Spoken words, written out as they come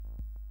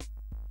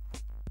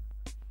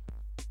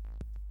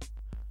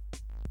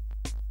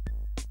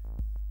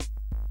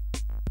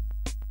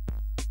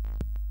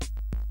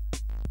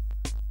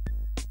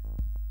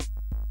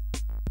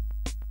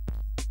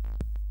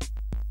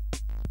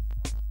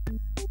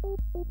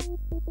Hello.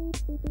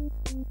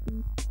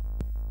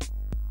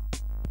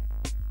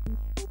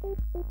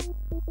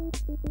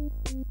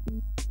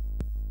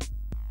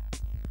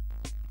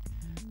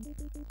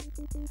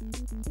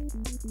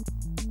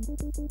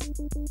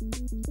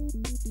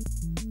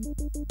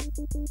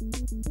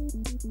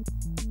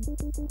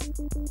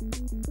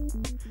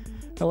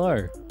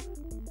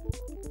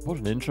 What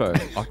an intro.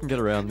 I can get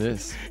around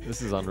this.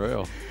 This is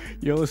unreal.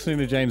 You're listening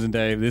to James and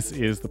Dave. This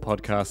is the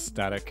podcast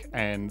Static,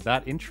 and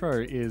that intro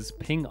is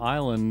Ping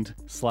Island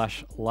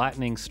 /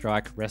 Lightning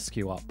Strike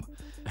Rescue Up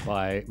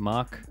by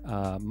Mark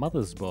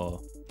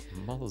Mothersbaugh,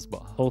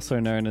 also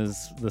known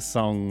as the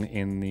song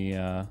in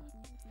the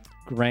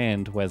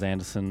grand Wes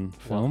Anderson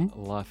film.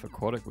 Life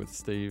Aquatic with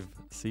Steve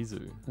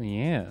Zissou.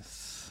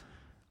 Yes.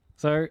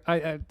 So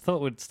I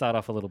thought we'd start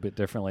off a little bit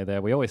differently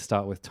there. We always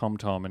start with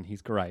Tom, and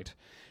he's great.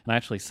 And I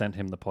actually sent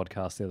him the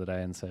podcast the other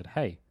day and said,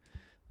 hey,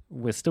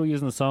 we're still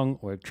using the song.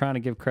 We're trying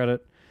to give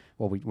credit.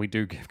 Well, we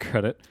do give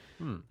credit.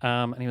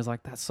 And he was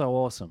like, that's so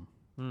awesome.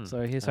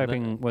 So he's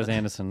hoping Wes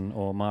Anderson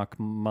or Mark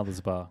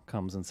Mothersbaugh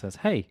comes and says,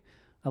 hey,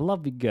 I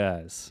love you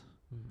guys.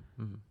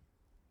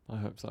 I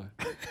hope so.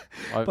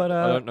 But,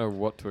 I don't know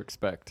what to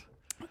expect.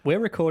 We're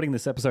recording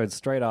this episode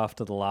straight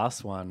after the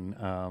last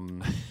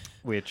one,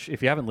 which,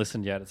 if you haven't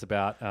listened yet, it's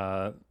about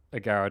a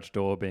garage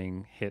door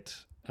being hit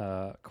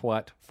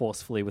quite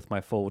forcefully with my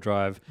full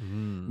drive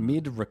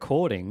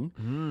mid-recording,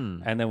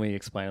 and then we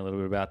explain a little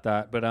bit about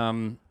that. But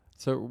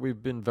so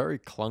we've been very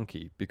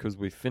clunky because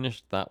we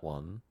finished that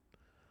one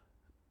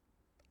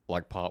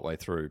like partway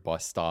through by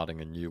starting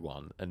a new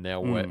one, and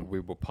now we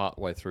were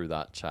partway through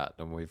that chat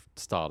and we've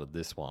started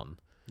this one.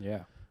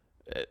 Yeah,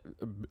 a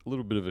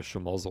little bit of a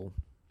schmozzle.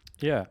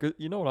 Yeah,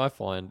 you know what I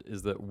find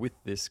is that with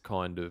this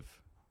kind of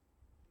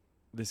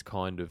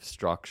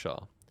structure,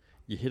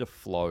 you hit a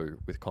flow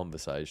with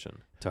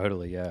conversation.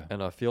 Totally, yeah.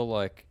 And I feel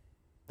like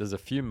there's a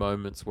few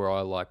moments where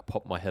I like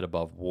pop my head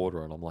above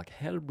water and I'm like,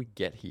 how did we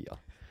get here?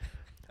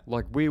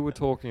 Like we were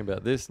talking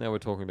about this, now we're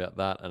talking about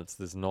that, and it's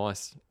this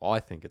nice, I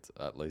think it's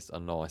at least a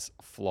nice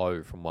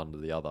flow from one to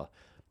the other.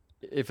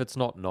 If it's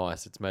not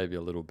nice, it's maybe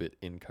a little bit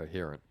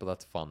incoherent, but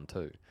that's fun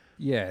too.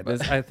 Yeah,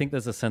 I think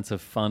there's a sense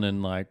of fun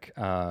and like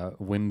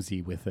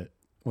whimsy with it,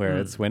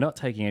 where we're not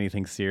taking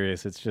anything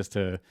serious. It's just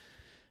a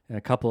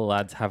couple of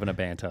lads having a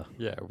banter.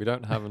 Yeah, we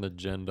don't have an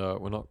agenda.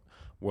 We're not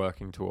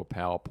working to a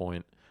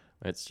PowerPoint.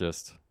 It's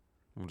just,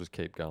 we'll just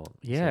keep going.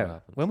 Yeah.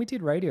 When we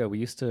did radio, we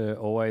used to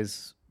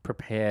always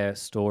prepare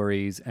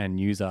stories and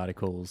news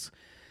articles.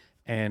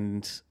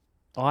 And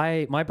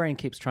my brain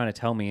keeps trying to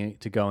tell me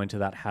to go into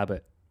that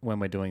habit when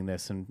we're doing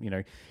this and,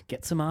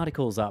 get some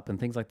articles up and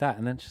things like that.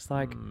 And then it's just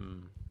like,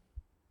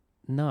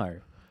 no,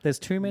 there's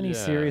too many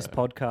serious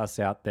podcasts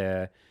out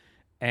there.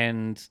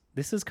 And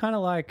this is kind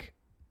of like,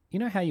 you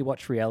know how you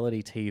watch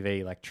reality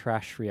TV, like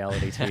trash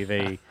reality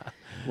TV,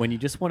 when you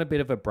just want a bit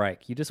of a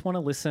break. You just want to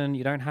listen.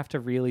 You don't have to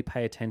really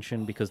pay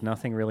attention because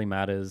nothing really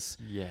matters.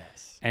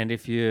 Yes. And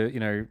if you're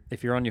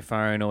on your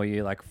phone or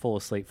you like fall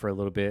asleep for a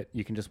little bit,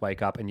 you can just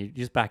wake up and you're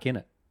just back in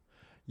it.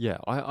 Yeah,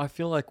 I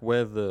feel like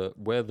we're the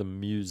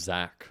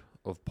Muzak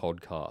of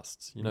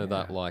podcasts. You know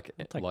that like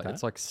that.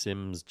 It's like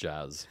Sims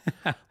jazz.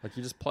 Like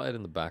you just play it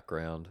in the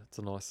background. It's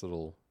a nice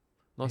little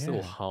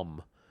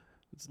hum.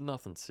 It's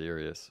nothing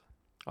serious.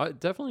 I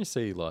definitely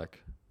see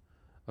like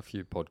a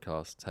few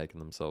podcasts taking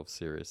themselves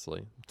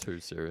too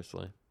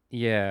seriously.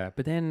 Yeah,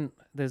 but then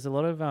there's a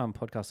lot of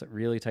podcasts that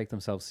really take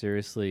themselves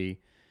seriously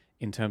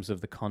in terms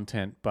of the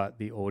content, but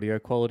the audio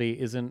quality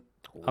isn't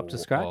up to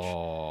scratch.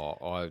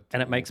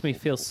 And it makes me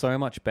feel so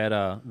much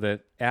better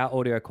that our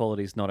audio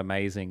quality is not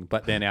amazing,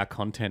 but then our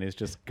content is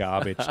just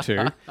garbage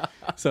too.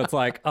 So it's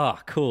like, oh,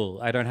 cool.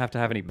 I don't have to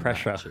have any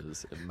pressure.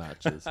 It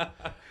matches.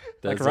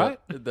 There's right?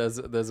 There's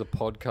a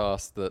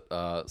podcast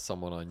that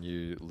someone I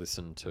knew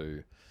listened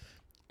to,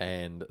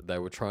 and they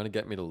were trying to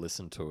get me to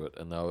listen to it,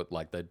 and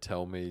they'd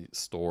tell me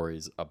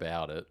stories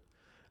about it,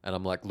 and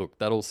I'm like, look,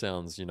 that all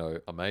sounds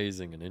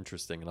amazing and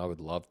interesting, and I would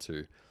love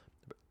to.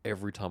 But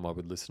every time I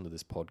would listen to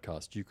this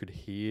podcast, you could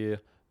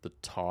hear the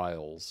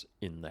tiles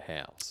in the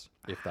house,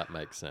 if that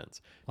makes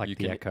sense. Like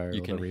you echo.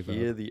 You can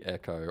hear the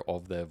echo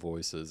of their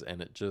voices,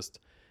 and it just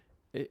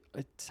it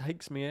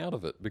takes me out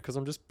of it because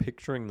I'm just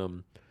picturing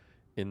them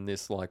in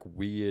this like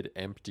weird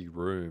empty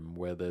room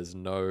where there's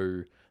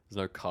no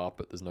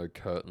carpet, there's no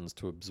curtains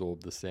to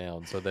absorb the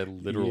sound, so they're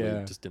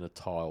literally just in a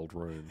tiled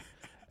room.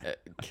 It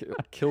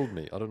killed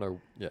me. I don't know.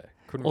 Yeah,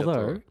 couldn't get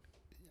through it.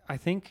 I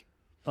think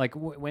like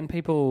when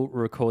people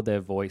record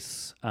their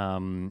voice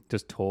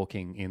just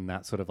talking in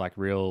that sort of like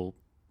real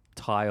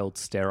tiled,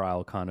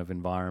 sterile kind of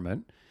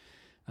environment,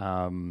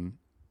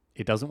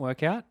 it doesn't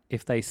work out.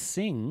 If they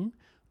sing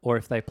or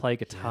if they play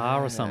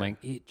guitar or something,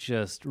 it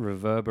just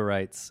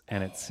reverberates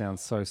and it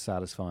sounds so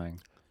satisfying.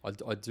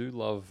 I do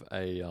love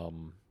a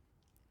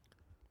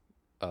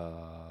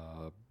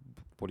I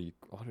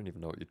don't even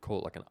know what you'd call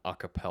it, like an a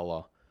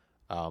cappella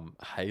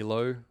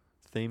Halo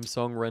theme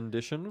song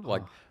rendition,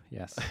 like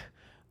yes,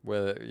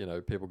 where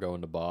people go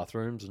into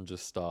bathrooms and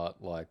just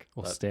start like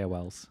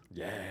stairwells.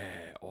 Yeah,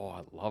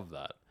 I love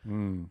that.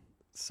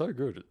 So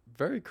good,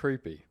 very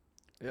creepy.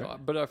 Yeah,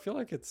 but I feel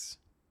like that's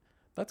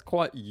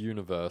quite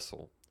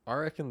universal. I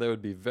reckon there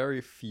would be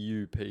very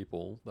few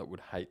people that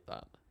would hate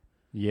that.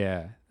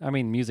 Yeah. I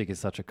mean, music is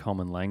such a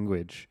common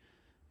language.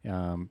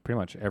 Pretty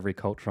much every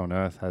culture on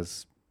earth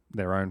has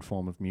their own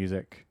form of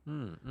music,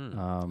 And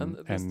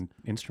and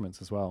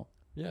instruments as well.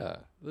 yeah,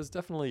 there's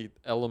definitely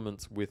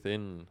elements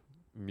within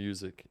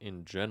music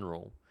in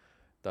general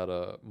that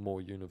are more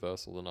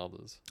universal than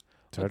others.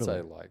 I'd say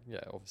Totally. like,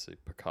 yeah, obviously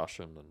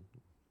percussion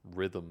and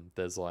rhythm.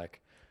 There's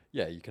like,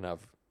 yeah, you can have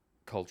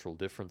cultural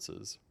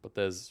differences, but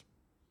there's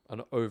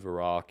an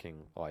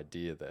overarching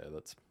idea there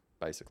that's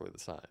basically the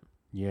same.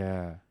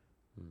 Yeah.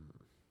 Hmm.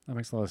 That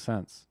makes a lot of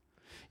sense.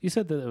 You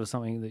said that there was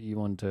something that you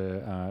wanted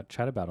to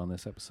chat about on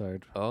this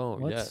episode. Oh,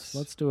 Let's yes.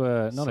 let's do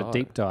not a So-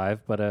 deep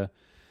dive, but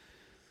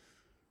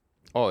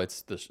Oh,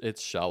 it's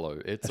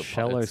shallow. It's A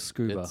shallow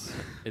scuba.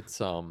 It's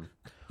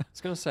I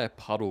was gonna say a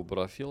puddle, but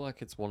I feel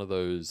like it's one of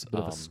those. bit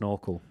of a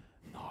snorkel.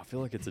 No, I feel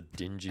like it's a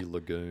dingy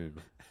lagoon.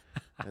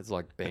 It's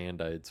like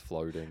band-aids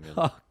floating, and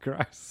Oh,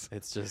 gross.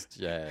 it's just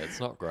it's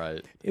not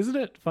great. Isn't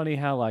it funny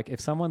how, like, if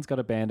someone's got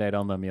a Band-Aid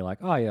on them, you're like,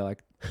 oh, yeah,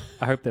 like,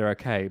 I hope they're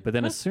okay. But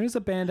then as soon as the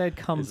Band-Aid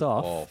comes It's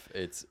off,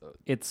 It's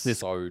it's this,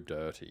 so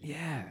dirty.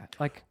 yeah,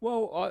 like,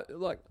 Well,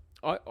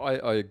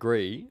 I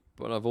agree,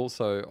 but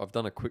I've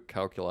done a quick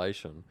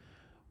calculation.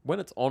 When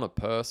it's on a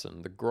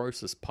person, the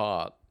grossest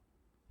part,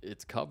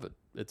 it's covered.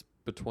 It's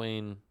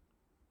between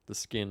the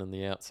skin and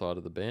the outside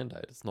of the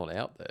Band-Aid. It's not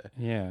out there.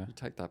 yeah. You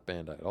take that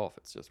Band-Aid off,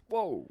 it's just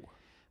whoa.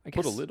 I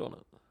Put a guess- lid on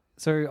it.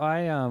 So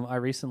I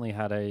recently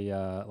had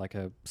a like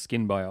a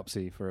skin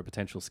biopsy for a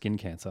potential skin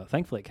cancer.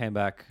 Thankfully, it came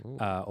back Ooh.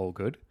 all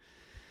good.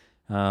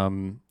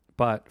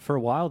 But for a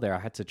while there, I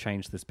had to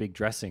change this big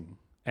dressing,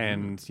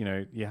 and you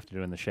know you have to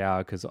do it in the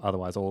shower because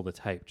otherwise all the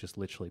tape just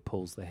literally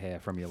pulls the hair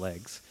from your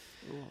legs.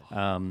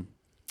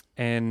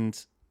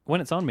 And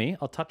when it's on me,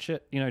 I'll touch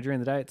it. You know, during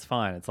the day, it's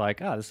fine. It's like,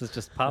 this is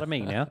just part of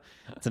me now.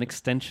 It's an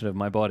extension of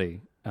my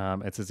body.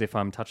 It's as if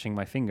I'm touching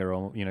my finger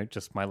or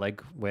just my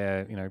leg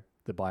where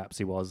the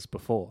biopsy was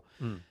before,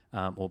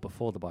 or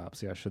before the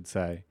biopsy, I should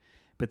say.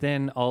 But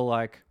then I'll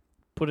like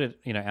put it,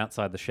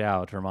 outside the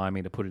shower to remind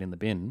me to put it in the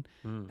bin,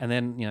 and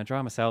then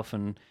dry myself,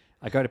 and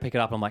I go to pick it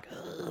up. And I'm like,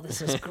 oh,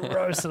 this is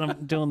gross, and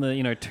I'm doing the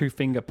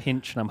 2-finger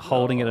pinch, and I'm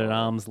holding it at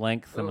arm's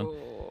length, and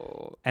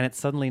and it's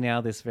suddenly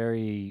now this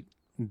very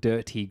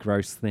dirty,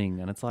 gross thing,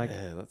 and it's like,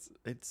 Yeah,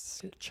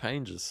 it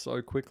changes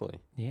so quickly.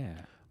 yeah,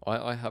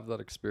 I have that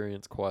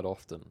experience quite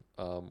often.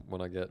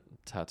 When I get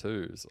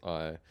tattoos,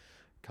 I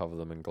cover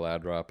them in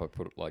Glad wrap. I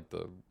put like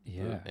the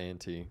Yeah.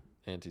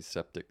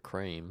 antiseptic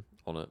cream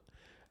on it,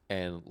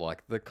 and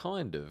like the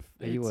kind of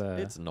Are you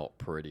it's not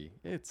pretty.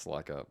 It's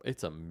like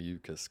it's a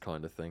mucus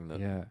kind of thing that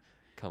yeah.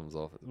 comes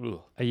off. Ugh.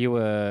 Are you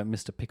a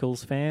Mr.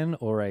 Pickles fan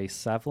or a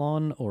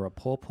Savlon or a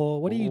Paw Paw?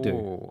 What do you do?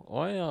 Oh,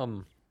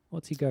 I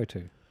What's your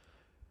go-to?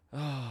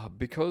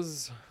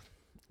 because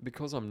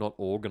I'm not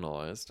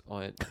organized.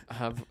 I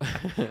have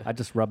I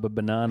just rub a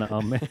banana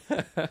on me.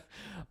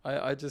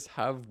 I just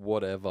have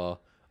whatever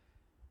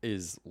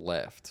is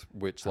left,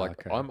 which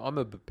like Okay. I'm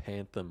a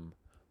Bepanthen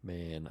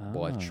man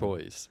by Ah.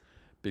 choice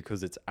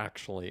because it's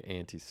actually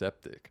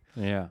antiseptic.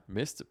 Yeah.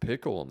 Mr.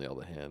 Pickle, on the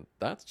other hand,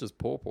 that's just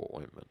pawpaw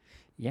ointment.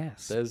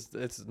 Yes.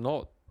 It's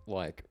not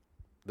like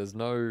there's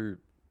no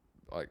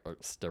like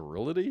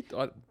sterility.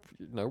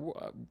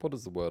 What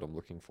is the word I'm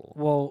looking for?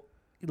 Well,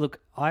 look,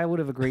 I would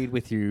have agreed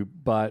with you,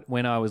 but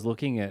when I was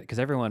looking at, because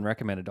everyone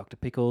recommended Dr.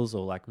 Pickles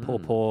or like Paw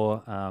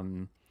Paw,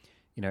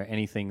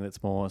 anything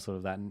that's more sort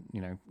of that,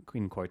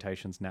 in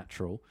quotations,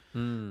 natural.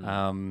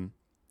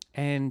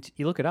 And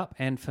you look it up,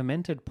 and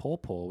fermented Paw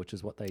Paw, which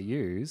is what they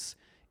use,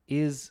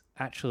 is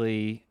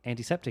actually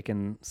antiseptic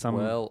in some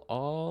Well,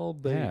 I'll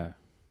be.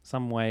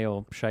 some way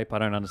or shape. I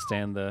don't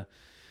understand the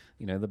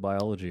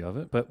biology of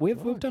it, but we've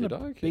done a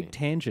Okey-dokey. big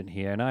tangent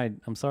here, and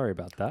I'm sorry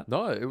about that.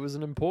 No, it was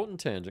an important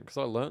tangent because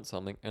I learnt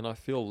something, and I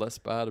feel less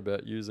bad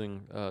about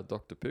using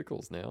Dr.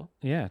 Pickles now.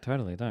 Yeah,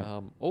 totally.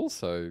 Don't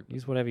Also,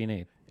 use whatever you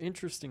need.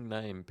 interesting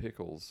name,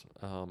 Pickles.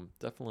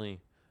 Definitely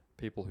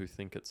people who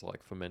think it's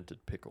like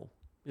fermented pickle.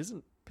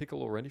 Isn't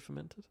pickle already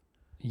fermented?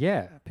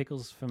 Yeah,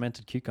 pickles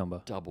fermented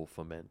cucumber, Double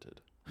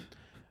fermented.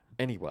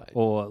 Anyway.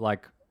 or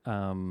like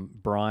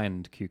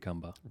brined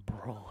cucumber,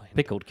 Brian.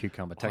 pickled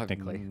cucumber,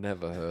 technically. I've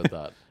never heard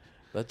that.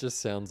 That just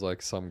sounds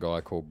like some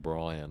guy called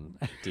Brian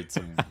did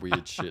some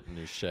weird shit in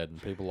his shed,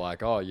 and people are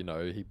like, oh,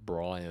 he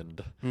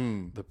Brianed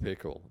the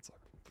pickle. It's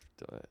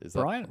like, is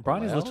that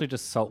Brine is allowed? literally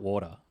just salt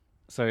water,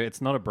 so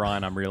it's not a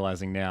brine. I'm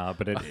realizing now,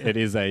 but it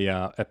is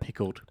a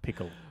pickled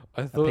pickle.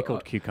 I A thought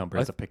pickled cucumber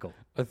is a pickle.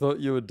 I thought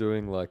you were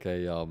doing like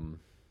a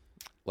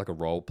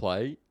role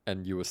play,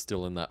 and you were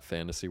still in that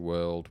fantasy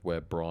world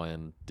where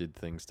Brian did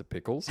things to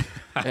pickles,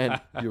 and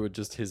you were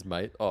just his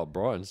mate. Oh,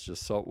 Brian's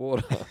just salt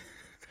water.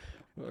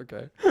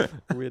 Okay,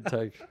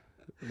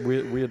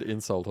 weird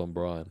insult on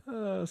Brian.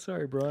 Oh,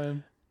 sorry,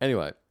 Brian.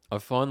 Anyway,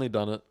 I've finally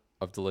done it.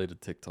 I've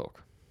deleted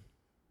TikTok.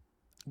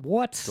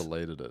 What?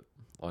 Deleted it.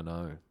 I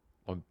know.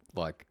 I'm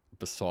like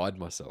beside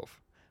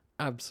myself.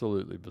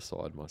 absolutely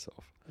beside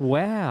myself.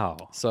 Wow.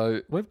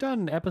 So We've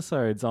done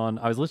episodes on.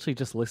 I was literally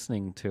just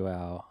listening to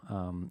our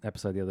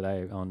episode the other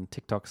day on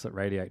TikToks that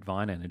radiate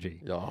Vine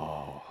energy,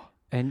 oh,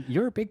 and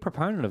you're a big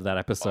proponent of that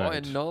episode. I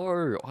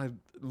know.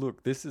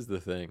 Look. This is the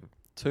thing.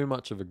 Too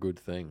much of a good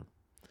thing.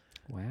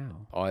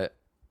 Wow.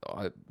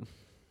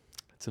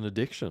 It's an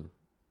addiction.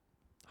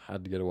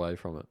 Had to get away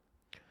from it.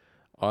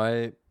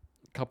 A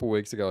couple of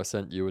weeks ago, I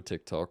sent you a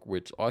TikTok,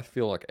 which I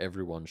feel like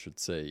everyone should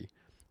see.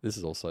 This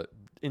is also,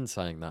 in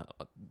saying that,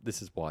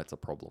 this is why it's a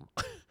problem.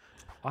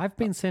 I've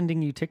been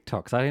sending you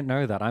TikToks. I didn't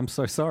know that. I'm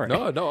so sorry.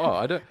 No,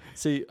 I don't.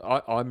 See,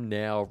 I'm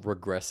now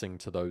regressing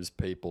to those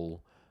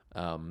people.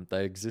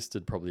 They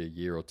existed probably a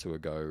year or two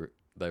ago.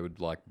 They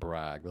would like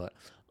brag, like,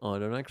 oh, I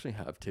don't actually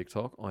have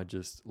TikTok. I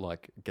just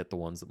like get the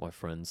ones that my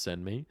friends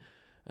send me.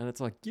 And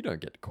it's like, you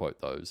don't get to quote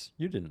those.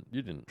 You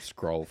didn't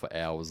scroll for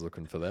hours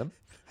looking for them.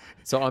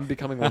 So I'm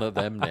becoming one of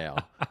them now.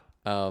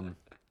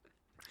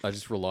 I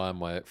just rely on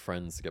my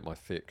friends to get my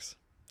fix.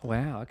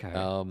 Wow. Okay.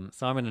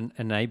 So I'm an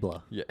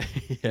enabler. Yeah.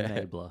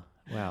 Enabler.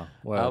 Wow.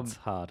 Words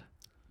hard.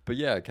 But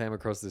yeah, I came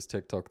across this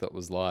TikTok that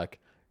was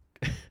like,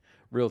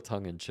 real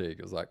tongue in cheek.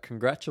 It was like,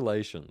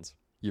 congratulations.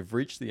 You've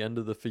reached the end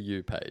of the For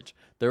You page.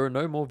 There are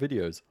no more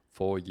videos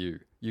for you.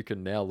 You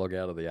can now log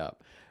out of the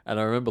app. And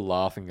I remember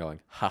laughing,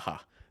 going, haha,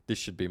 this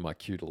should be my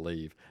cue to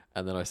leave.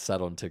 And then I sat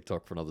on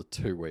TikTok for another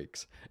 2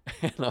 weeks.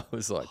 And I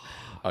was like,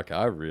 okay,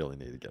 I really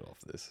need to get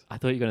off this. I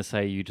thought you were going to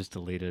say you just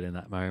deleted in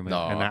that moment.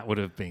 No. And that would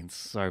have been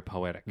so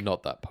poetic.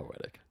 Not that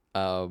poetic.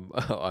 I'm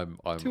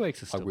 2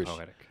 weeks is I still wish.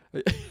 poetic.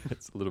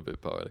 It's a little bit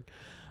poetic.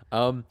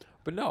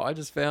 But no, I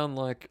just found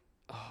like,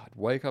 I'd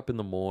wake up in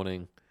the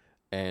morning,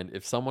 and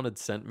if someone had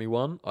sent me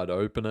one, I'd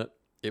open it.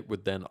 It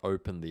would then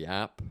open the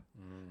app,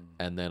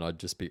 and then I'd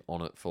just be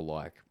on it for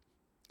like,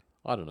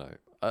 I don't know,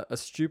 a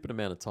stupid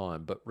amount of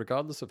time. But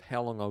regardless of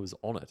how long I was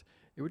on it,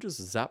 it would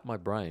just zap my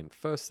brain.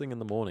 First thing in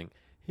the morning,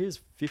 here's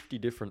 50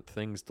 different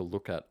things to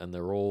look at, and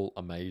they're all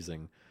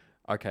amazing.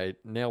 Okay,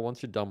 now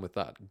once you're done with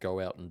that,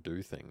 go out and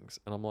do things.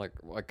 And I'm like,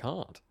 well, I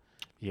can't.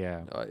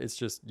 Yeah. It's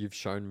just, you've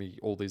shown me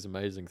all these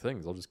amazing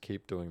things. I'll just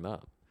keep doing that.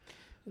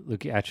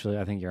 Look, actually,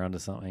 I think you're onto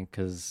something,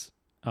 because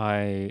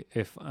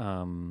if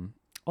on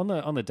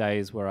the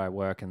days where I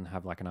work and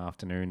have like an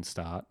afternoon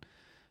start,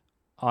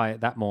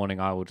 that morning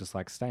I will just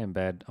like stay in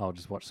bed. I'll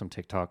just watch some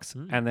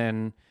TikToks, and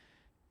then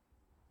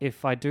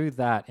if I do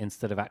that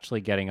instead of actually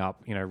getting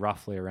up,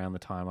 roughly around the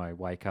time I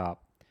wake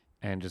up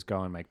and just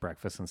go and make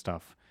breakfast and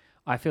stuff,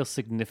 I feel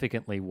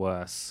significantly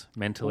worse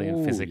mentally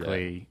and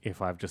physically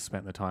if I've just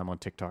spent the time on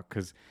TikTok,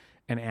 because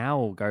an hour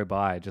will go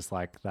by just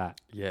like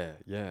that. Yeah.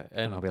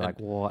 And I'll be like,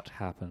 what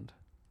happened?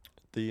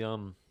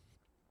 The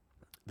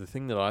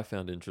thing that I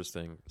found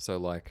interesting, so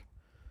like,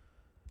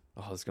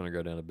 it's going to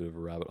go down a bit of a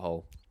rabbit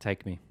hole.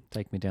 Take me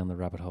down the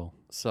rabbit hole.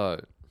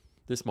 So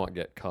this might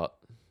get cut.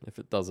 If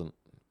it doesn't,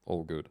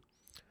 all good.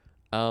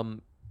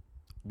 One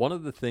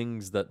of the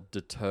things that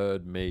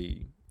deterred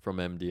me from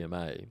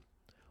MDMA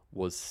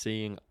was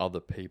seeing other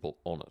people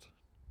on it.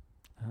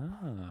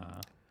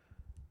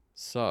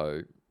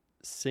 So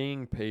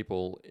seeing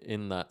people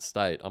in that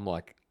state, I'm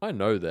like, I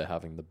know they're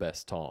having the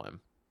best time.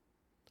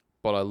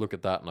 But I look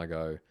at that and I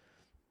go,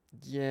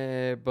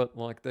 yeah, but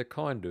like they're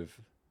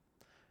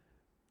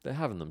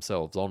having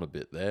themselves on a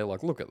bit there.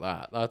 Like, look at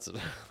that. That's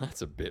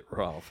a bit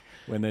rough.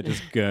 When they're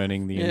just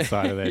gurning the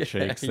inside of their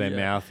cheeks, their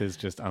mouth is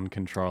just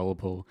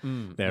uncontrollable.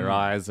 Their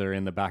eyes are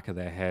in the back of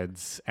their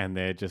heads, and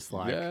they're just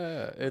like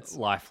it's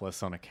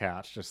lifeless on a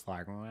couch, just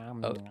like.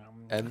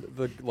 And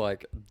the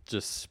like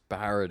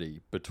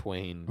disparity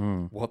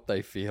between what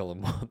they feel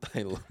and what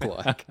they look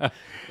like,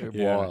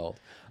 wild.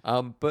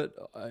 But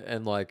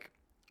and like,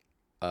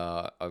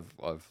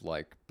 I've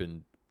like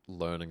been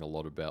learning a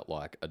lot about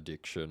like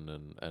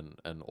addiction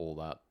and all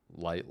that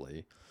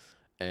lately,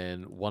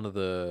 and one of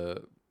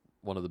the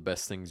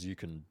best things you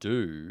can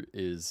do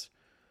is,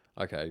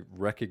 okay,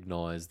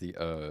 recognize the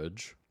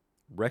urge,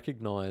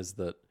 recognize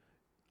that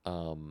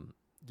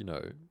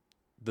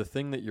the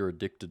thing that you're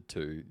addicted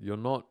to, you're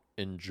not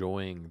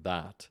enjoying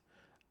that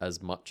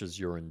as much as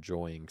you're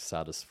enjoying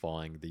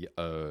satisfying the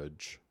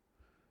urge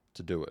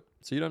to do it.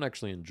 So you don't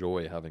actually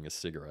enjoy having a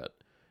cigarette.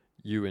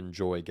 You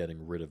enjoy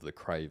getting rid of the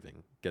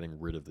craving, getting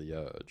rid of the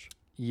urge.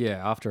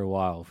 Yeah, after a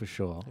while, for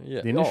sure.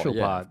 Yeah. The initial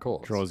of course.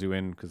 part draws you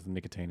in because the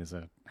nicotine is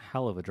a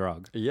hell of a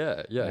drug.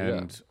 Yeah.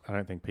 And I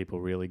don't think people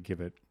really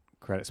give it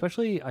credit,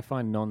 especially I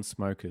find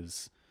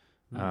non-smokers.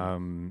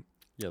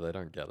 Yeah, they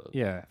don't get it.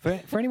 Yeah.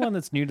 For anyone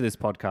that's new to this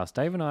podcast,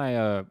 Dave and I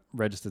are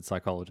registered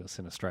psychologists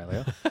in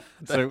Australia.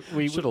 So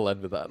we should have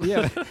led with that.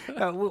 Yeah.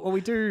 Well,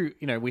 we do,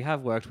 we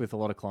have worked with a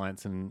lot of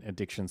clients in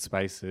addiction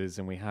spaces,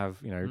 and we have,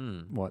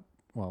 you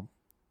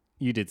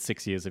did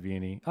 6 years of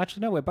uni.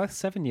 Actually, no, we're both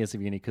 7 years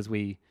of uni because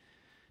we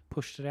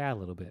pushed it out a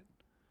little bit.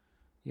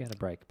 You had a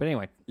break. But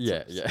anyway.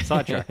 Yeah.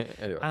 Sidetrack.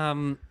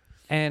 Anyway.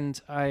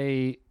 And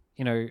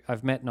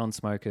I've met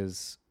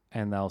non-smokers,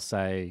 and they'll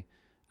say,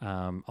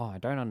 I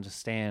don't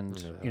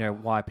understand,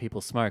 why people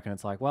smoke. And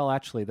it's like, well,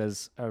 actually,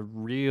 there's a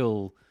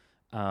real,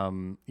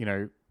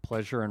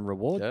 pleasure and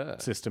reward Yeah.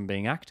 system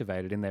being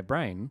activated in their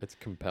brain. It's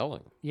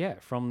compelling. Yeah,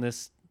 from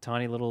this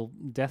tiny little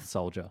death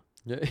soldier,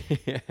 Yeah.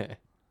 Yeah.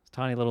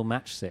 tiny little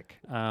matchstick.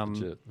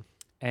 Legit.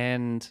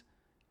 And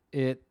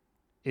it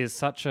is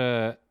such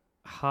a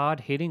hard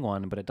hitting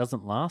one, but it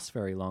doesn't last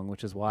very long,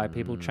 which is why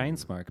people chain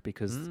smoke,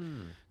 because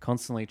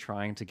constantly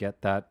trying to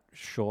get that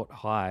short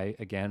high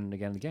again and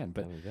again and again.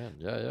 But Again.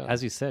 Yeah.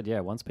 as you said, yeah,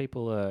 once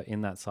people are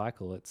in that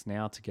cycle, it's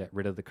now to get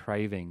rid of the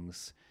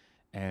cravings.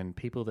 And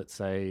people that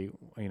say,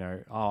 you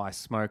know, oh, I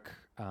smoke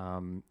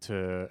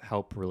to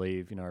help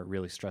relieve, you know, a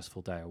really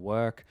stressful day at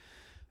work.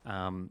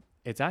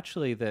 It's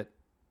actually that,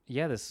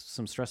 yeah, there's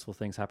some stressful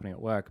things happening at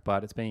work,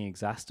 but it's being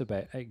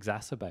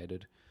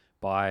exacerbated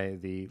by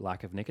the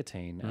lack of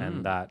nicotine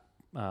and that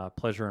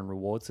pleasure and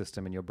reward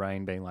system in your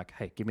brain being like,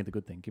 hey, give me the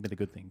good thing, give me the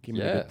good thing, give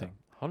me the good thing.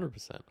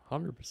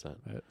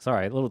 100%.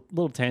 Sorry,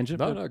 little tangent.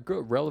 No,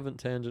 good. Relevant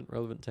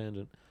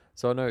tangent.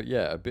 So I know,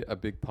 yeah, a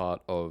big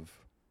part of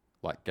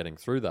like getting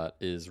through that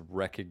is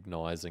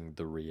recognizing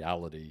the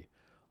reality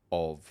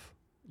of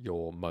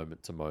your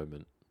moment to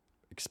moment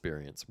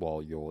experience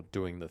while you're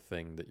doing the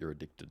thing that you're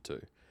addicted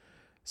to.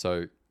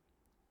 So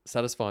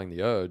satisfying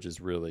the urge is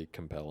really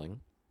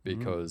compelling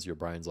because your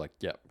brain's like,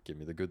 yep, give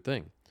me the good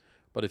thing.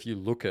 But if you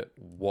look at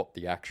what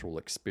the actual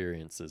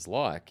experience is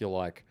like, you're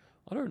like,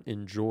 I don't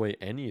enjoy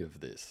any of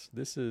this.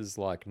 This is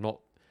like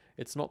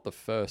it's not the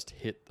first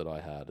hit that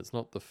I had. It's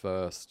not the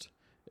first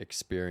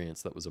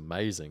experience that was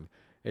amazing.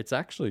 It's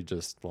actually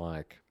just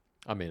like,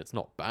 I mean, it's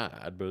not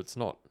bad, but it's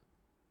not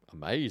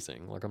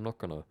amazing. Like, I'm not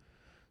going to,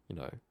 you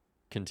know,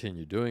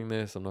 continue doing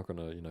this. I'm not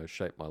going to, you know,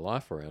 shape my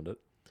life around it.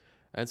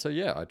 And so,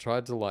 yeah, I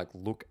tried to like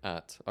look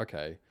at,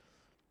 okay,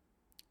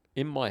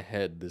 in my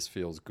head, this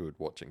feels good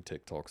watching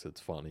TikToks.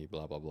 It's funny,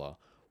 blah, blah, blah.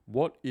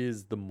 What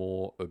is the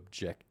more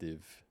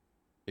objective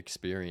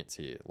experience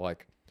here?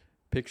 Like,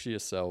 picture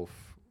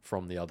yourself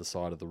from the other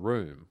side of the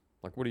room.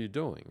 Like, what are you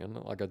doing? And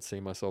like, I'd see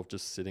myself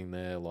just sitting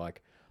there,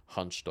 like,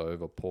 hunched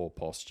over, poor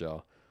posture,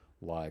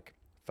 like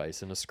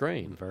facing a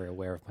screen. I'm very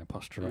aware of my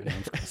posture right now.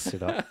 I'm just going to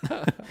sit up.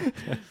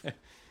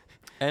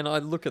 And I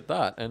look at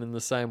that, and in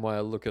the same way I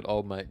look at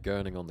old mate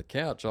Gurning on the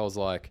couch, I was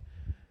like,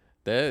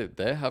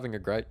 they're having a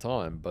great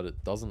time, but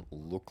it doesn't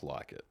look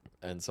like it.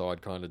 And so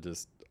I'd kind of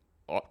just,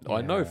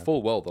 I know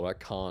full well that I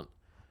can't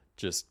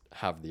just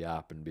have the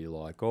app and be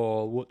like,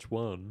 oh, which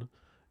one?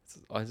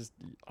 I just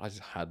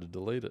had to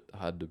delete it.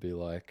 I had to be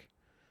like,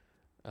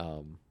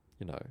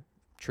 you know,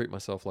 treat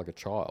myself like a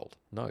child.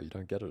 No, you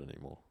don't get it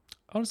anymore.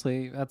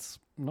 Honestly, that's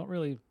not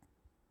really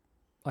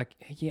like,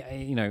 yeah,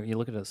 you know, you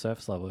look at it at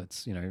surface level,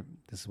 it's, you know,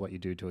 this is what you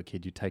do to a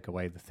kid. You take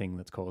away the thing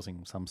that's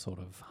causing some sort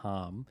of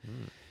harm.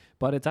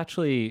 But it's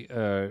actually,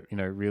 you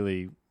know,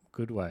 really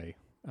good way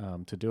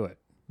to do it.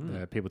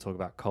 People talk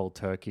about cold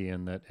turkey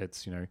and that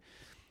it's, you know,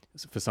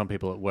 for some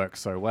people it works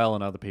so well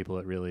and other people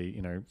it really,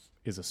 you know,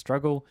 is a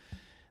struggle.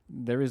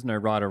 There is no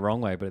right or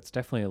wrong way, but it's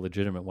definitely a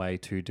legitimate way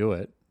to do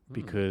it.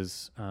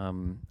 Because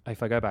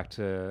if I go back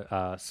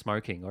to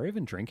smoking or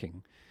even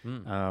drinking,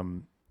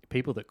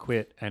 people that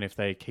quit and if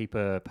they keep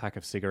a pack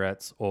of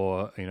cigarettes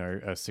or, you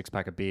know, a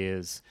 6-pack of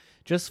beers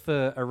just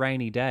for a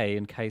rainy day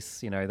in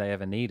case, you know, they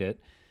ever need it,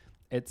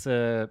 it's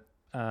a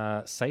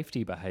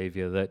safety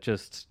behavior that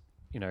just,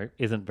 you know,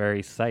 isn't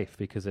very safe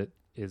because it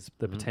is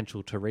the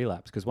potential to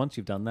relapse. Because once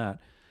you've done that,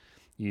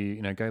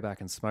 you know, go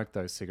back and smoke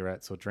those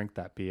cigarettes or drink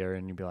that beer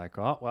and you'll be like,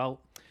 oh,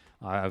 well,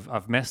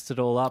 I've messed it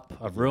all up.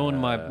 I've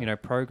ruined my, you know,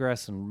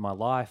 progress and my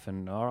life.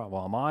 And all right,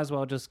 well, I might as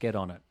well just get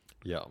on it.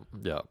 Yeah.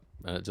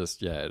 And it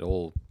just, it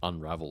all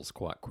unravels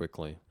quite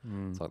quickly.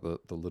 It's like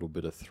the little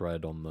bit of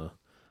thread on the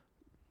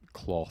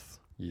cloth.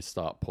 You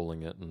start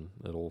pulling it and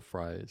it all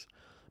frays.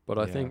 But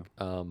I think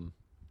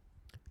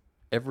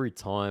every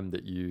time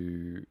that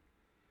you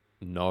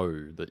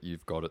know that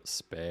you've got it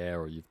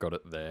spare or you've got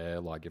it there,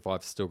 like if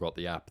I've still got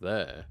the app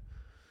there,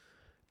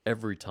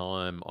 every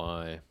time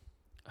I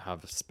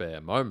have a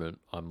spare moment,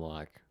 I'm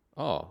like,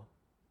 oh,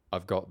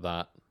 I've got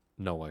that.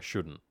 No, I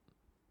shouldn't.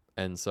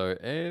 And so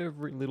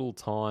every little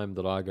time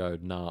that I go,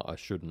 nah, I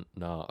shouldn't,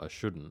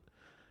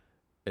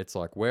 it's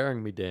like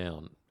wearing me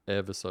down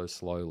ever so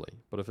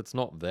slowly. But if it's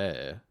not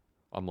there,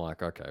 I'm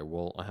like, okay,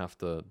 well, I have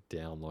to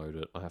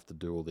download it. I have to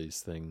do all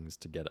these things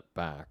to get it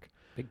back.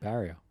 Big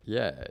barrier.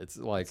 Yeah, it's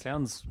like... It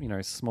sounds, you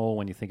know, small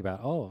when you think about,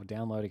 oh,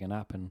 downloading an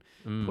app and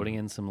putting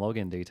in some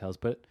login details.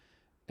 But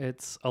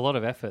it's a lot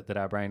of effort that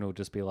our brain will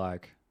just be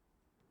like,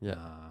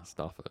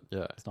 stuff it.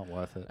 Yeah, it's not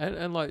worth it.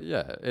 And like,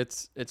 yeah,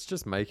 it's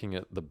just making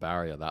it the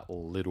barrier that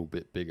little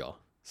bit bigger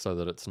so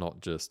that it's not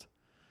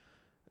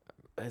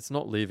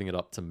leaving it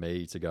up to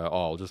me to go,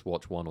 oh, I'll just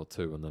watch one or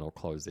two and then I'll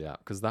close the app,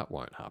 because that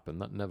won't happen.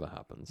 That never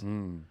happens.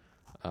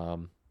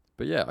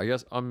 But yeah, I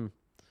guess I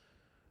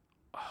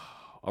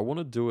want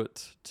to do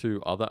it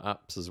to other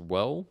apps as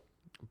well,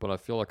 but I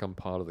feel like I'm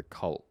part of the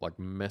cult. Like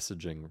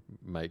messaging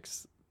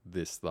makes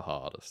this the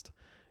hardest.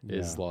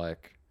 Is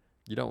like,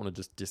 you don't want to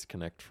just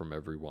disconnect from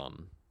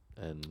everyone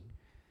and,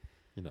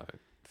 you know,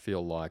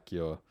 feel like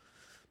you're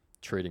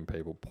treating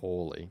people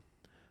poorly.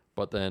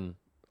 But then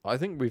I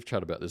think we've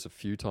chatted about this a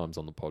few times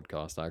on the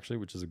podcast, actually,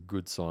 which is a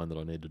good sign that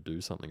I need to do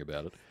something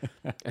about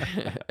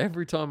it.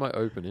 Every time I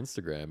open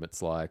Instagram,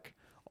 it's like,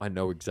 I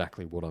know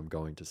exactly what I'm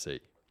going to see.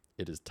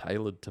 It is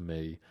tailored to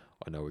me.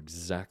 I know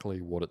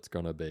exactly what it's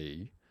going to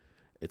be.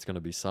 It's going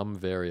to be some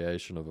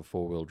variation of a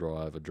four-wheel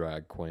drive, a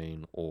drag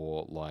queen,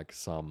 or like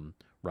some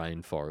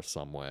rainforest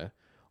somewhere.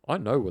 I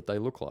know what they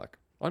look like.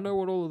 I know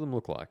what all of them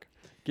look like,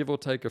 give or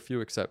take a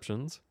few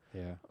exceptions.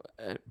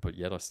 Yeah. But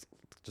yet I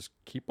just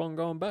keep on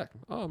going back.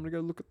 Oh, I'm going to go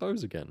look at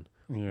those again.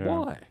 Yeah.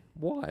 Why?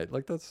 Why?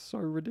 Like, that's so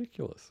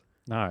ridiculous.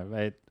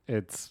 No,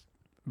 it's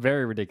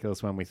very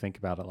ridiculous when we think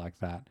about it like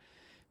that.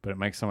 But it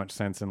makes so much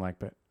sense. And like,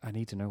 but I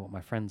need to know what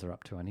my friends are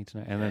up to. I need to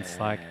know. And it's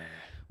like,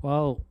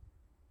 well,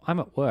 I'm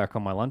at work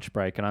on my lunch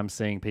break and I'm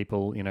seeing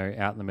people, you know,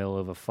 out in the middle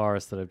of a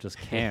forest that have just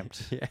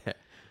camped. Yeah.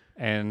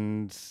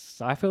 And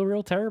I feel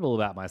real terrible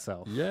about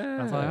myself. Yeah.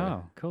 I was like,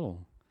 oh, cool.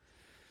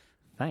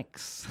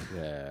 Thanks.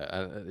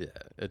 Yeah.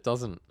 It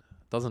doesn't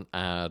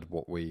add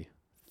what we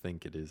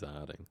think it is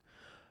adding.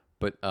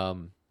 But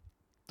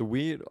the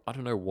weird, I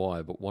don't know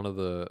why, but one of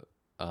the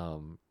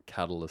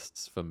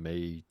catalysts for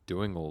me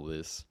doing all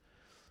this,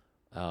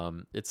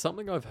 it's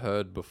something I've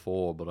heard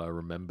before, but I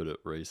remembered it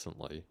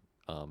recently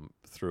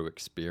through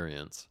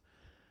experience.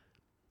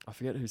 I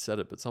forget who said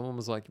it, but someone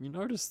was like, you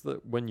notice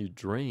that when you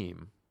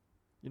dream,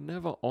 you're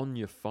never on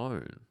your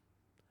phone.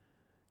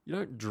 You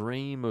don't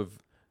dream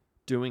of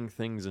doing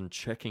things and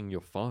checking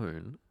your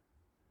phone.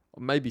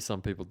 Or maybe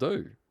some people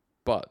do,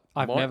 but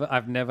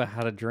I've never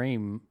had a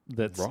dream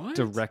that's Right?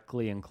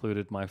 directly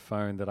included my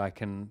phone that I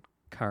can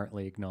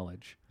currently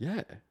acknowledge.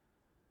 Yeah.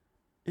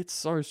 It's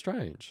so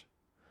strange.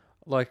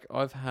 Like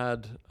I've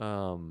had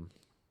I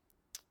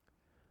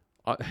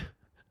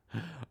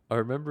I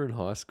remember in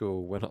high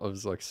school when I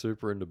was like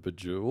super into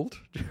Bejeweled.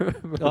 Do you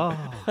remember?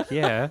 Oh,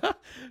 yeah.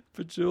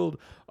 Bejeweled.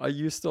 I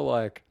used to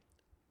like,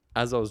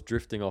 as I was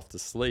drifting off to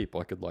sleep,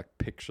 I could like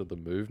picture the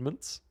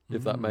movements,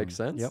 if that makes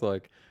sense. Yep.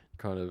 Like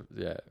kind of,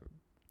 yeah,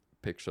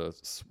 picture,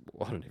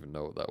 I don't even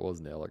know what that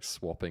was now, like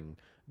swapping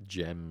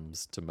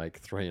gems to make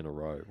 3 in a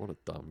row. What a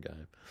dumb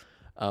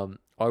game.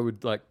 I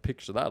would like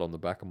picture that on the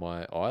back of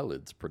my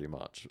eyelids pretty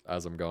much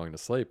as I'm going to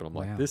sleep. And I'm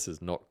like, Wow. this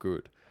is not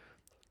good.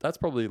 That's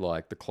probably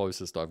like the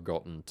closest I've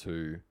gotten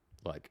to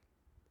like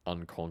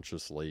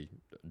unconsciously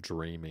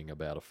dreaming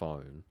about a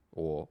phone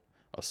or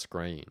a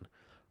screen.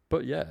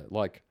 But yeah,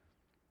 like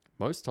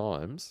most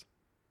times,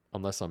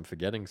 unless I'm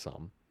forgetting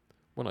some,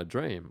 when I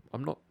dream,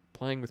 I'm not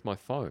playing with my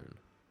phone.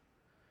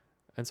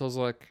 And so I was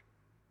like,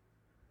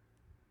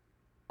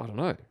 I don't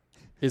know.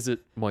 Is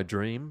it my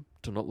dream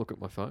to not look at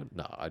my phone?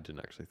 No, I didn't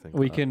actually think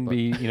We that, can but-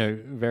 be, you know,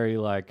 very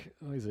like,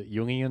 what is it,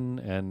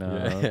 Jungian and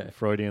Yeah.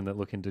 Freudian that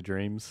look into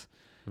dreams.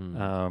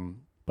 Hmm.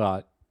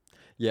 But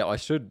Yeah, I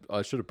should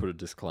have put a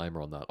disclaimer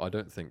on that. I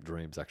don't think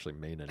dreams actually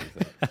mean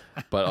anything.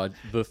 But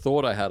the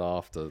thought I had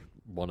after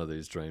one of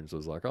these dreams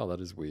was like, oh, that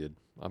is weird.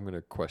 I'm going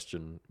to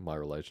question my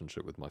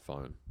relationship with my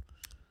phone.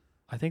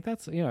 I think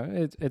that's, you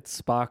know, it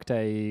sparked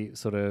a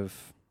sort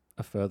of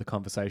a further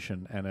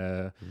conversation and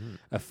a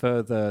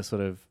further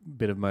sort of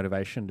bit of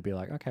motivation to be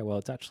like, okay, well,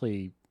 it's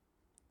actually,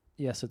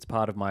 yes, it's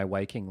part of my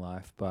waking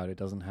life, but it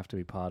doesn't have to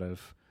be part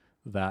of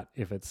that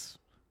if it's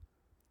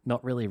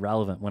not really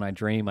relevant. When I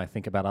dream, I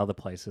think about other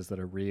places that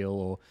are real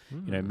or,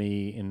 you know,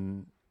 me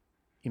in,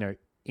 you know,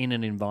 in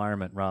an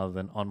environment rather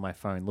than on my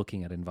phone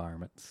looking at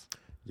environments.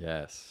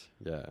 Yes.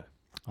 Yeah.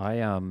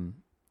 I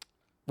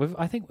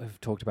think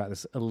we've talked about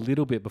this a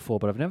little bit before,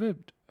 but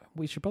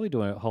we should probably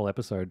do a whole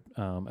episode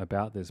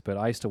about this, but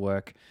I used to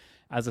work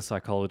as a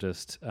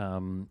psychologist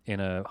in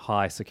a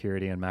high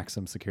security and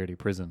maximum security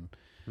prison.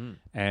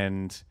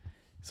 And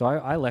so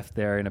I left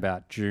there in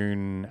about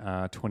June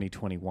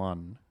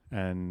 2021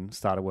 and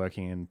started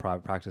working in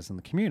private practice in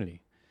the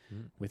community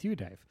with you,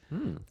 Dave.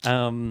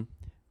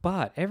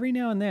 But every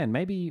now and then,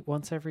 maybe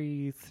once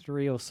every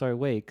 3 or so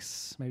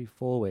weeks, maybe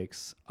 4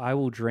 weeks, I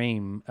will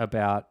dream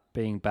about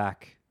being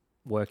back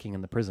working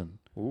in the prison.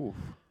 Ooh.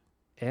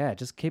 Yeah, it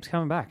just keeps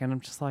coming back. And I'm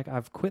just like,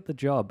 I've quit the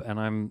job and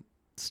I'm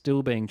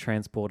still being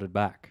transported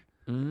back.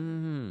 That's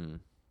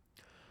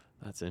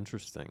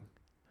interesting.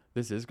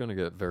 This is going to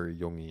get very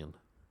Jungian.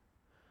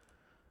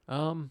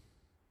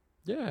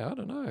 Yeah, I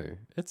don't know.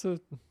 It's a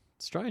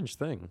strange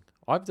thing.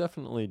 I've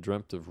definitely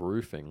dreamt of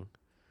roofing,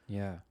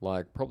 Yeah.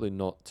 like probably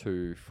not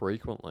too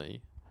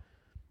frequently.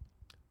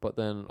 But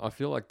then I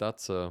feel like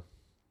that's a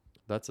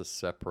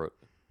separate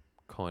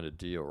kind of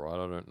deal, right?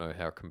 I don't know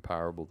how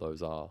comparable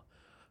those are.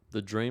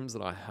 The dreams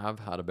that I have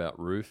had about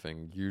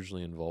roofing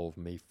usually involve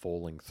me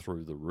falling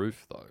through the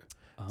roof, though.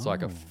 It's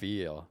like a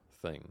fear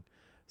thing.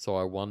 So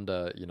I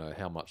wonder, you know,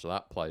 how much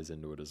that plays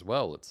into it as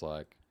well. It's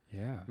like,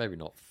 Yeah. maybe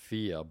not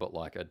fear, but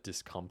like a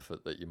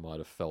discomfort that you might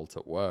have felt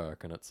at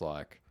work. And it's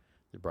like,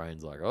 your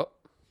brain's like, oh,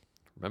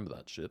 remember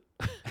that shit.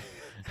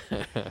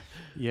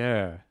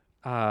 Yeah.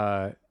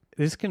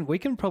 We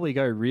can probably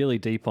go really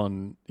deep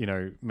on, you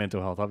know,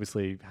 mental health,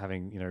 obviously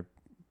having, you know,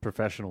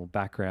 professional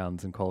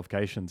backgrounds and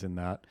qualifications in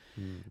that.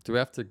 Do we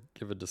have to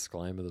give a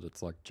disclaimer that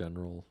it's like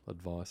general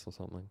advice or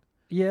something?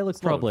 Yeah, look,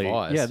 It's not probably.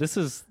 advice. Yeah, this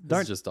is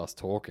This is just us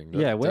talking.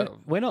 Yeah,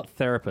 we're not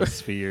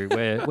therapists for you.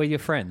 We're your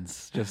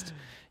friends, just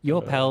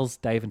your pals,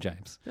 Dave and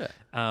James.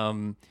 Yeah.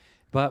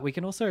 But we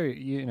can also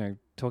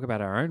talk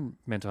about our own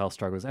mental health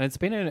struggles, and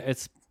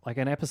it's like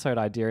an episode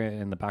idea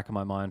in the back of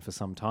my mind for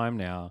some time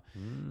now,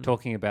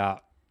 talking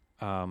about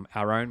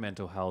our own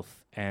mental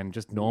health and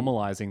just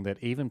normalizing that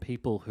even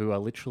people who are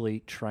literally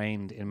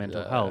trained in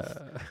mental health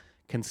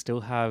can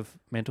still have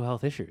mental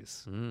health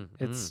issues.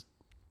 It's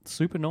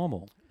super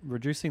normal.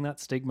 Reducing that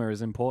stigma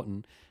is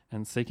important,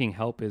 and seeking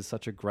help is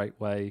such a great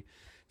way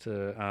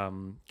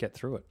to get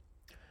through it.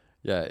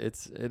 Yeah,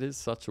 it is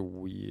such a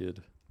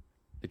weird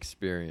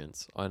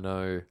experience. I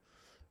know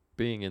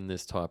being in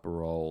this type of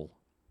role,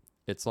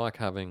 it's like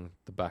having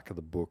the back of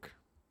the book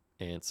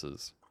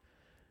answers.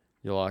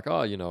 You're like,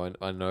 oh,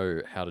 I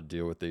know how to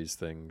deal with these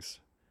things.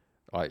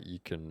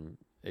 It can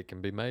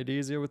be made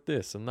easier with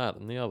this and that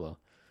and the other.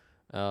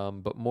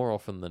 But more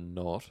often than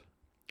not,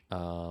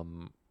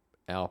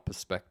 our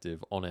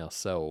perspective on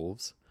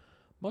ourselves,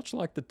 much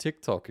like the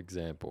TikTok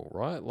example,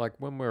 right? Like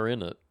when we're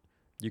in it,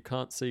 you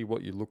can't see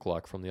what you look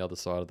like from the other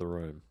side of the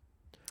room.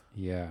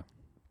 Yeah.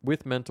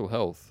 With mental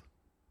health,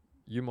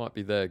 you might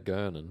be there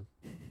gurning,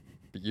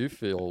 but you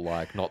feel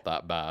like not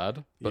that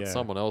bad, but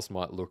someone else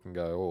might look and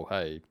go, oh,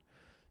 hey,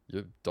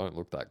 you don't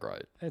look that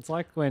great. It's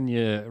like when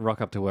you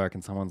rock up to work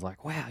and someone's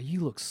like, wow, you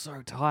look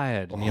so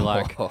tired. And you're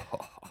like,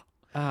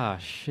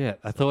 shit.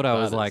 I thought I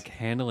was like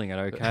handling it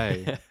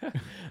okay.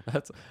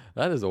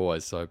 That is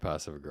always so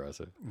passive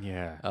aggressive.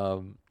 Yeah.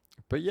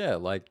 But yeah,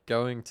 like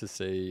going to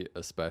see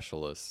a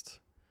specialist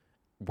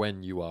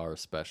when you are a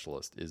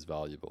specialist is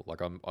valuable.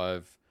 Like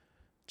I've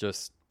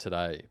just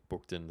today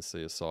booked in to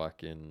see a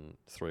psych in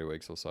 3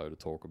 weeks or so to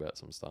talk about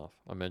some stuff.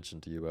 I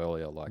mentioned to you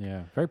earlier, like,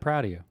 yeah, very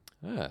proud of you.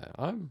 Yeah,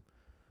 I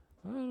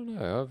don't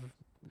know.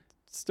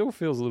 Still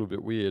feels a little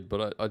bit weird,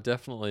 but I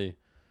definitely,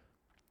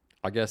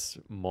 I guess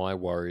my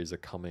worries are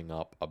coming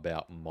up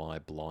about my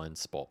blind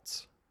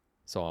spots.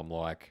 So I'm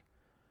like,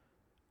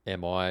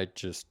 am I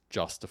just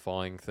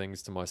justifying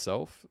things to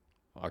myself?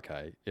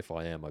 Okay, if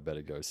I am, I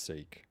better go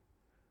seek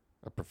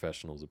a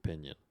professional's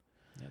opinion.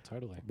 Yeah,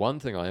 totally. One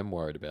thing I am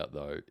worried about,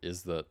 though,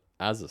 is that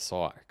as a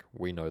psych,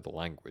 we know the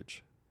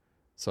language.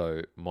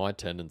 So my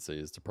tendency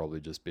is to probably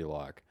just be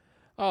like,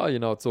 oh,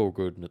 it's all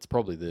good and it's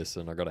probably this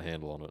and I got a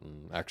handle on it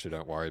and actually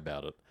don't worry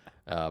about it.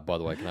 By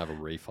the way, can I have a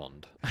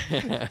refund?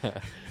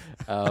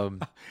 No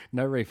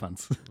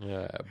refunds.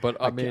 Yeah, but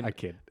I mean, I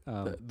kid.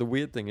 The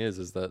weird thing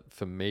is that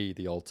for me,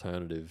 the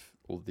alternative,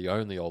 or the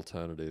only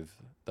alternative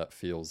that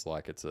feels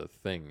like it's a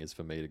thing is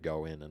for me to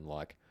go in and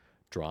like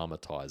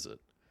dramatize it,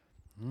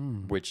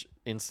 which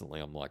instantly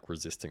I'm like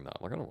resisting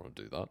that. Like, I don't want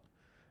to do that.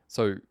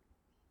 So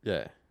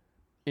yeah,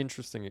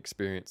 interesting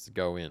experience to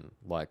go in.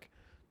 Like,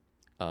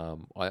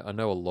 I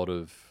know a lot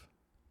of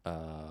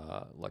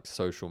like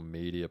social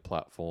media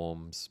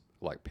platforms,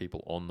 like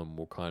people on them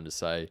will kind of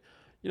say,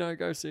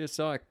 go see a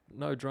psych,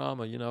 no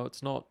drama,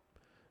 it's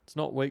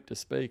not weak to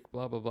speak,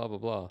 blah, blah, blah, blah,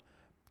 blah.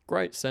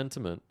 Great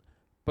sentiment.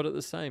 But at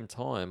the same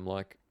time,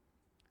 like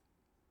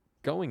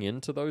going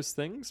into those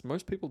things,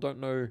 most people don't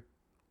know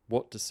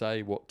what to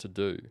say, what to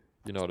do.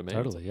 You know what I mean?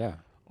 Totally, yeah.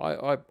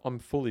 I'm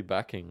fully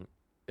backing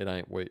it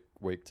ain't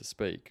weak to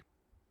speak,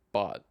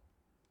 but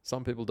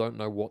some people don't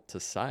know what to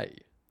say.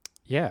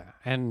 Yeah,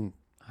 and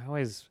I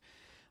always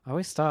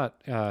start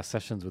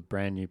sessions with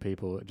brand new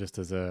people just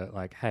as a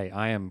like, hey,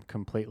 I am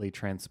completely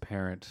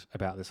transparent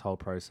about this whole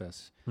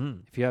process.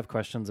 If you have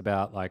questions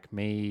about like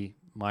me,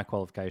 my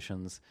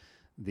qualifications,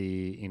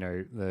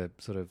 the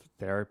sort of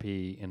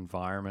therapy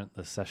environment,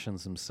 the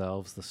sessions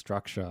themselves, the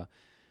structure,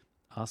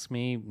 ask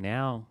me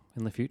now,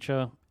 in the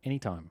future,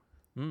 anytime.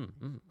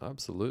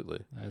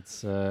 Absolutely.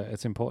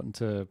 It's important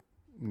to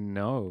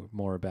know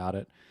more about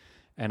it.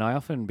 And I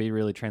often be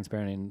really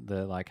transparent in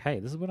the like, hey,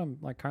 this is what I'm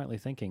like currently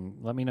thinking.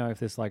 Let me know if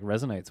this like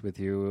resonates with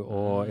you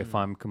or if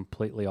I'm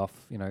completely off,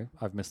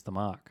 I've missed the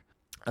mark.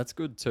 That's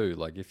good too.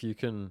 Like if you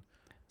can...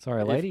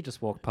 Sorry, a lady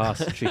just walked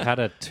past. She had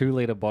a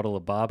 2-liter bottle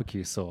of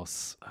barbecue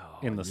sauce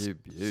in the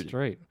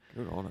street.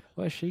 Good on it.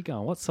 Where's she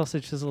going? What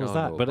sausage sizzle is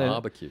Going that? to a But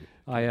barbecue.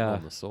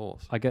 On the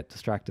sauce. I get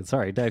distracted.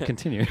 Sorry, Dave,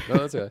 continue. No,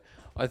 that's okay.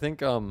 I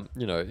think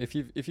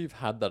if you've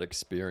had that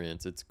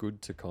experience, it's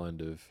good to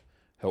kind of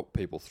help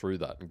people through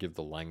that and give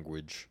the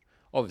language.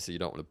 Obviously, you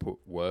don't want to put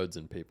words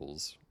in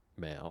people's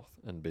mouth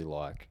and be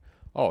like,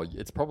 oh,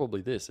 it's probably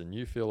this, and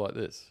you feel like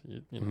this.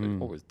 You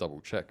always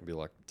double check and be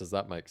like, does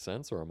that make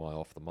sense, or am I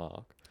off the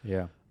mark?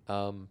 Yeah.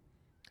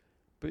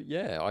 But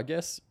yeah, I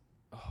guess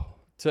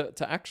to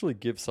actually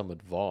give some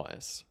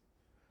advice,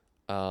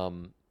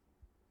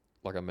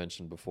 like I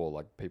mentioned before,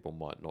 like people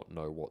might not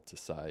know what to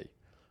say.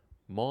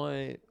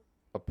 My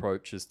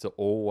approach is to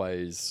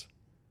always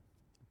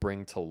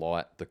bring to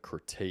light the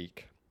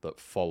critique that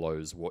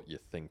follows what you're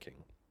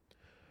thinking.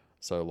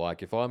 So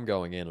like if I'm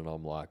going in and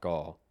I'm like,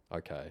 oh,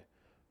 okay,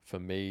 for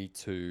me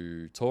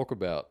to talk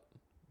about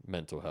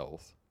mental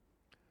health,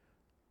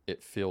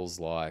 it feels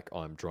like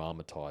I'm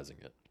dramatizing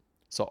it.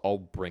 So I'll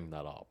bring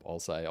that up. I'll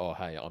say, oh,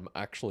 hey, I'm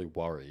actually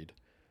worried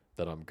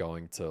that I'm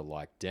going to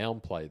like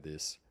downplay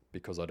this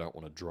because I don't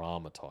want to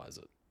dramatize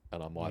it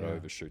and I might Yeah.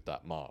 overshoot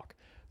that mark.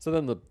 So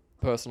then the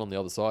person on the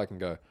other side can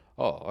go,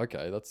 oh,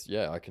 okay,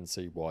 I can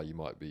see why you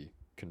might be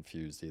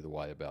confused either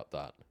way about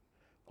that.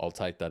 I'll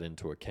take that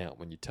into account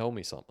when you tell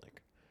me something.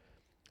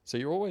 So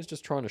you're always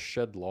just trying to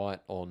shed light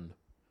on,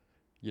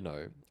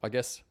 I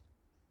guess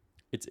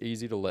it's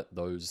easy to let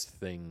those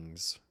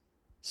things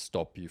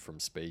stop you from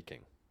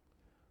speaking.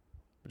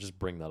 But just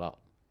bring that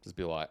up. Just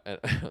be like,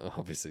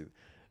 obviously,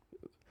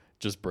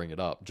 just bring it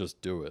up.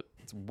 Just do it.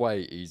 It's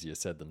way easier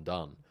said than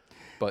done.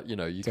 But you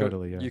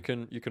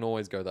can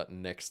always go that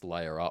next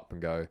layer up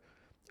and go,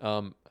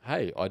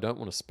 hey, I don't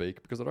want to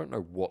speak because I don't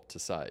know what to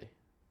say.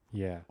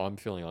 Yeah. I'm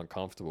feeling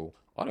uncomfortable.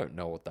 I don't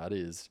know what that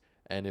is.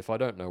 And if I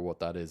don't know what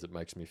that is, it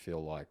makes me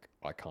feel like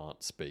I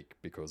can't speak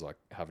because I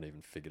haven't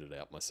even figured it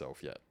out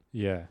myself yet.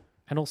 Yeah.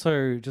 And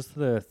also just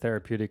the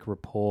therapeutic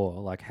rapport,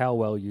 like how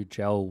well you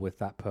gel with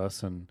that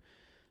person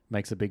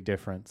makes a big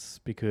difference,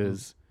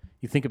 because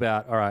you think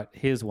about, all right,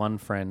 here's one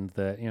friend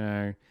that,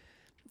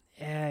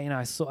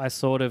 I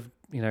sort of,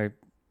 I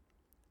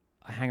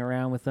hang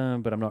around with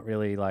them, but I'm not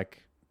really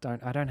like,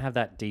 I don't have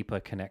that deeper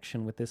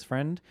connection with this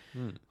friend.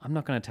 I'm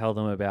not going to tell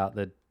them about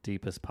the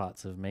deepest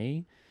parts of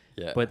me.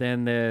 Yeah. But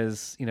then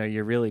there's,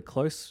 you're really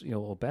close,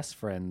 or best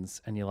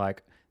friends, and you're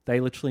like, they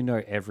literally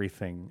know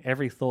everything.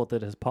 Every thought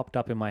that has popped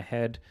up in my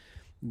head,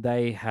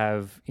 they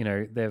have,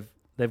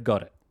 they've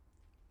got it.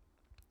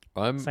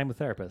 Same with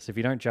therapists. If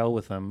you don't gel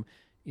with them,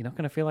 you're not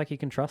going to feel like you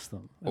can trust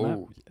them.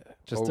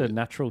 Just a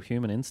natural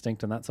human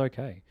instinct, and that's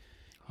okay.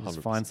 You just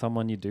 100%. find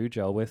someone you do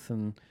gel with,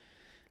 and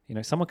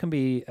someone can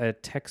be a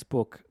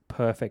textbook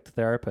perfect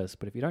therapist,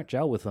 but if you don't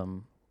gel with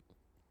them,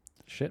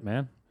 shit,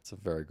 man. It's a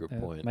very good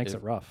point. It makes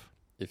it rough.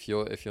 If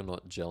you're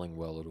not gelling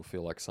well, it'll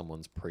feel like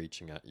someone's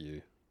preaching at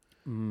you.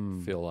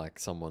 Feel like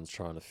someone's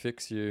trying to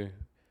fix you.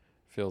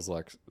 Feels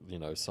like,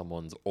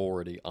 someone's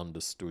already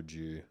understood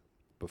you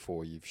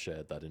before you've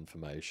shared that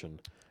information.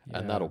 Yeah.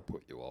 And that'll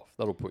put you off.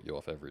 That'll put you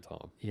off every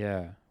time.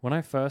 Yeah. When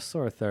I first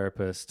saw a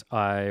therapist,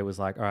 I was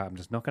like, all right, I'm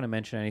just not going to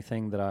mention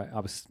anything that I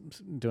was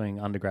doing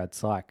undergrad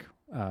psych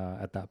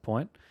at that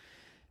point.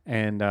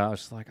 And I was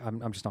just like,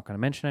 I'm just not going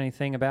to mention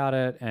anything about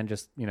it, and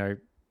just,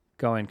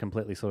 go in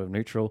completely sort of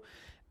neutral.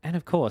 And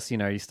of course,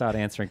 you start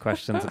answering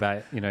questions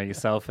about,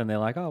 yourself, and they're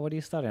like, oh, what are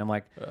you studying? I'm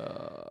like,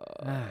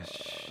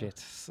 shit,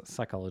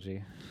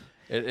 psychology.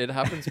 It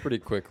happens pretty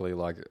quickly.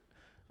 Like,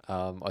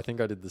 I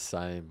think I did the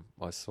same.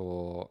 I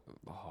saw,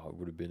 it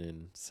would have been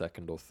in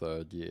second or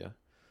third year.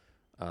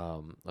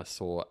 I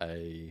saw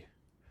they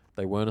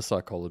weren't a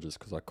psychologist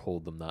because I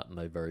called them that, and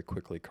they very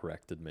quickly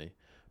corrected me.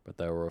 But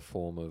they were a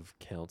form of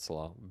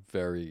counselor,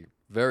 very,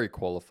 very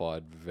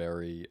qualified,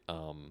 very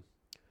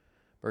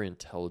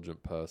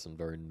intelligent person,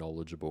 very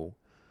knowledgeable.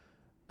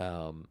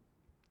 I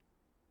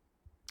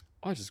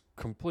just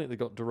completely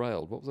got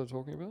derailed. What was I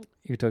talking about?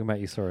 You were talking about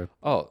you saw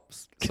Oh,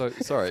 so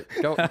sorry.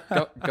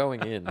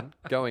 Going in,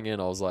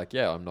 I was like,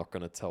 yeah, I'm not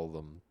going to tell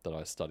them that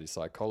I study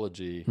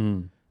psychology,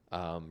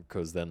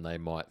 because then they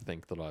might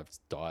think that I've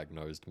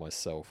diagnosed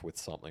myself with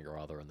something or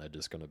other, and they're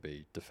just going to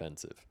be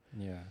defensive.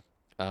 Yeah.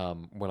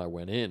 When I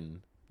went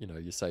in,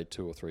 you say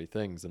 2 or 3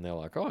 things, and they're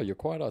like, oh, you're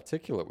quite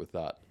articulate with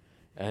that.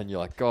 And you're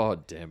like,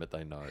 God damn it,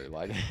 they know.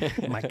 Like,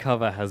 my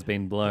cover has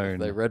been blown.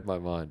 They read my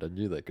mind. I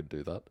knew they could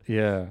do that.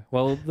 Yeah.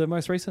 Well, the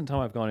most recent time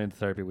I've gone into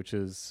therapy, which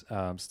is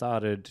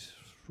started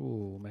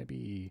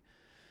maybe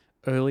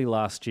early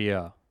last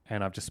year,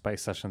 and I've just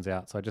spaced sessions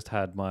out. So I just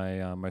had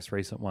my most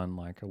recent one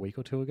like a week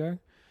or 2 ago.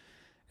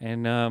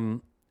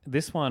 And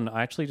this one,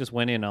 I actually just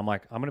went in. I'm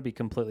like, I'm going to be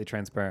completely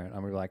transparent.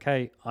 I'm going to be like,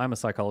 hey, I'm a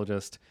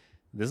psychologist.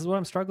 This is what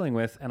I'm struggling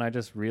with, and I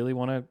just really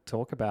want to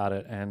talk about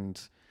it and,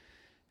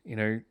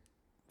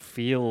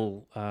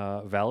 feel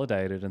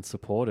validated and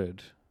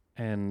supported.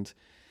 And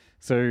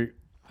so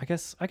I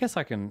guess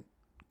I can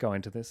go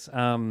into this.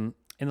 In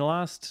the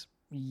last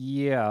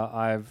year,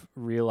 I've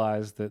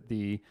realized that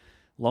the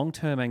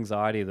long-term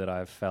anxiety that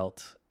I've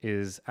felt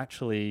is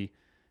actually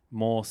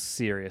more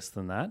serious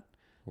than that.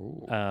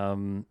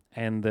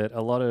 And that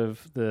a lot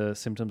of the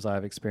symptoms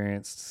I've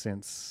experienced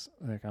since,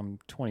 like, I'm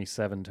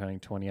 27, turning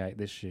 28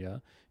 this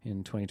year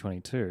in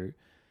 2022,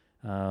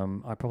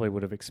 I probably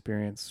would have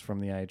experienced from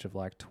the age of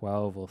like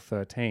 12 or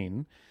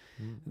 13.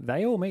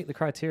 They all meet the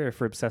criteria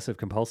for obsessive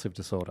compulsive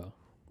disorder.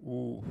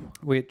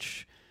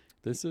 Which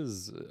this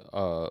is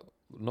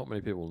not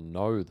many people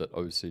know that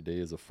OCD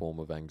is a form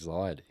of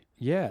anxiety.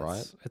 Yeah,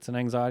 right? It's an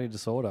anxiety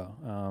disorder.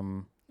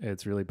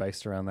 It's really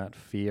based around that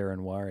fear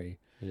and worry.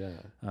 Yeah.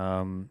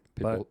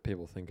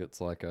 People think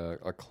it's like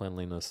a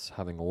cleanliness,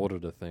 having order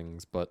to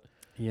things, but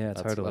yeah,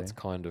 totally. That's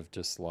kind of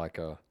just like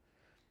a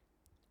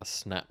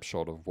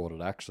snapshot of what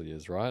it actually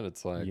is, right?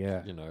 It's like,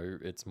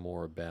 it's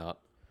more about,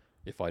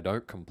 if I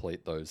don't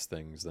complete those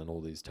things, then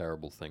all these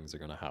terrible things are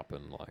going to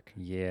happen. Like,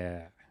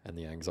 yeah. And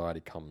the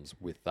anxiety comes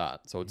with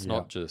that. So it's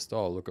not just,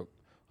 oh, look,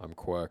 I'm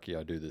quirky,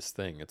 I do this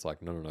thing. It's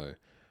like, no.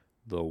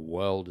 The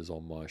world is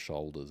on my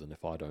shoulders, and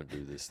if I don't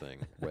do this thing,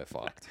 we're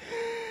fucked.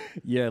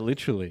 Yeah,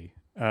 literally.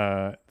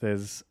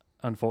 There's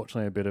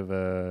unfortunately a bit of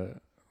a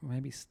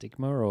maybe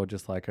stigma, or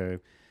just like a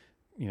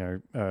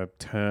a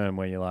term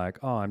where you're like,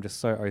 oh, I'm just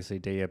so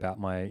OCD about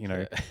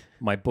my,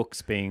 my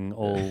books being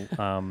all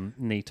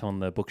neat on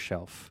the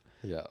bookshelf.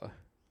 Yeah.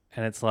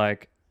 And it's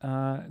like,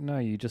 no,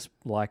 you just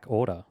like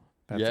order.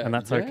 Yeah. And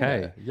that's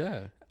okay.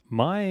 Yeah.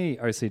 My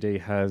OCD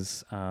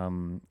has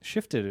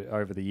shifted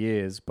over the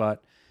years,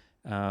 but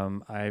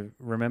I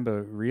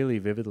remember really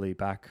vividly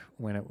back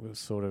when it was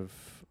sort of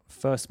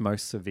first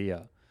most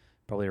severe,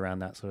 probably around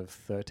that sort of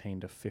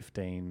 13 to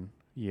 15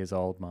 years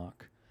old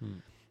mark.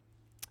 And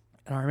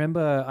I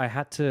remember I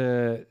had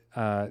to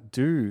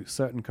do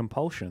certain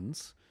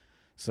compulsions.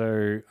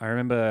 So I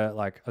remember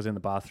like I was in the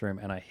bathroom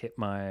and I hit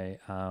my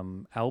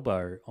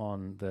elbow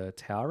on the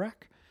towel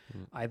rack.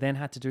 I then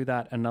had to do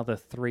that another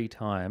 3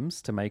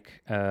 times to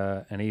make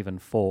an even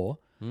 4.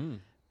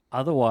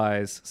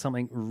 Otherwise,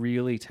 something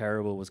really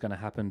terrible was going to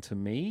happen to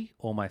me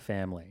or my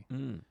family.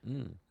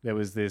 There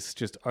was this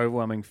just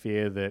overwhelming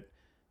fear that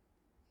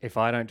if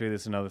I don't do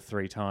this another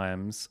 3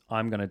 times,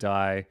 I'm going to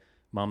die,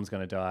 mum's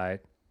going to die,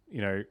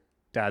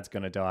 dad's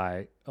going to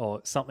die,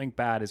 or something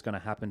bad is going to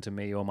happen to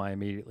me or my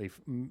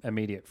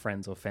immediate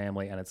friends or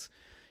family, and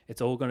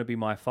it's all going to be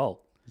my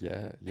fault.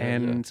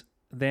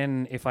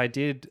 Then if I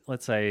did,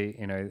 let's say,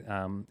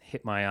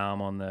 hit my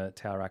arm on the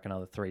towel rack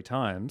another 3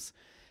 times,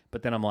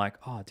 but then I'm like,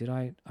 oh,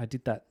 I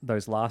did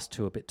those last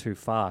 2 a bit too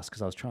fast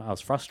because I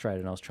was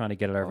frustrated and I was trying to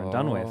get it over and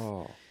done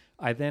with.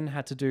 I then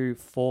had to do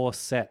 4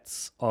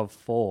 sets of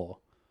 4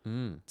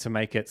 to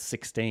make it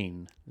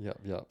 16.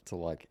 Yep. To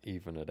like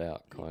even it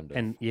out, kind of.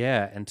 And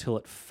until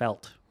it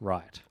felt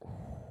right.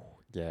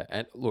 Yeah,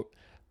 and look,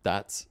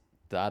 that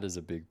is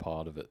a big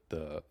part of it,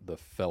 the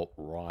felt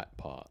right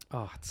part.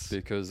 Oh, it's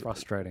because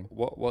frustrating.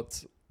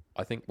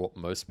 I think what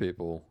most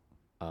people,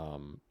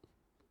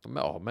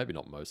 maybe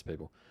not most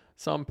people,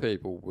 some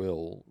people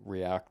will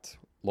react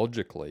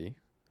logically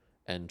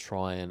and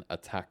try and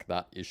attack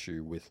that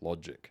issue with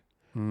logic.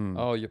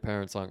 Oh, your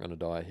parents aren't going to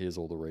die. Here's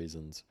all the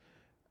reasons.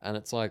 And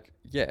it's like,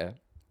 yeah,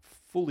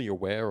 fully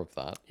aware of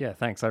that. Yeah,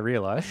 thanks. I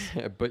realize.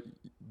 But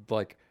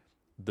like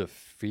the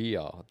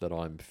fear that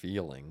I'm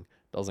feeling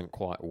doesn't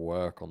quite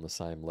work on the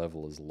same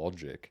level as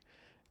logic.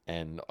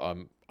 And I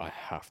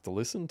have to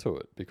listen to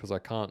it because I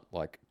can't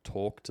like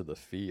talk to the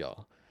fear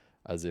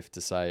as if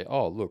to say,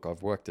 oh, look,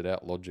 I've worked it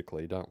out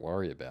logically. Don't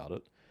worry about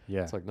it.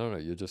 Yeah. It's like, no,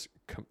 you're just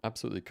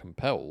absolutely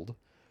compelled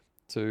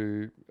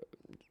to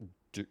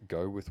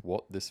go with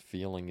what this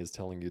feeling is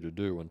telling you to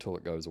do until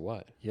it goes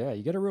away. Yeah,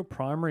 you get a real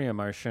primary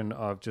emotion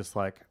of just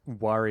like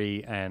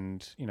worry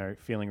and,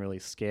 feeling really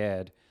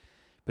scared.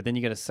 But then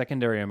you get a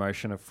secondary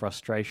emotion of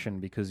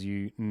frustration because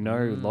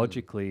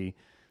logically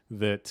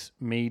that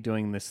me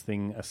doing this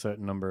thing a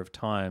certain number of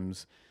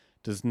times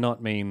does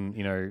not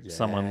mean,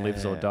 someone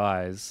lives or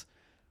dies.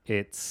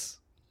 It's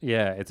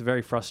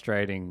very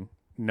frustrating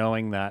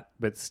knowing that,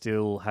 but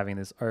still having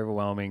this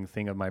overwhelming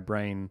thing of my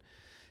brain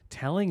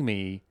telling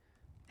me,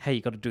 hey,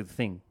 you got to do the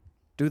thing.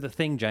 Do the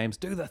thing, James.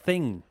 Do the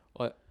thing.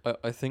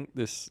 I think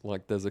this,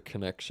 like, there's a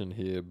connection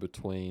here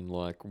between,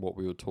 like, what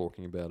we were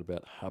talking about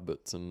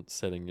habits and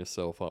setting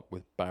yourself up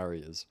with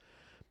barriers.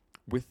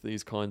 With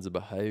these kinds of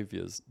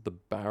behaviors, the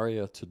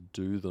barrier to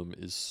do them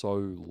is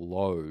so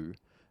low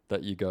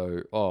that you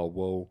go, oh,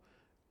 well,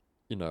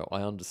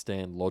 I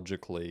understand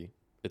logically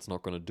it's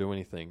not going to do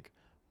anything,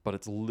 but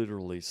it's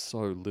literally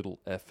so little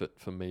effort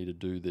for me to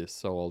do this,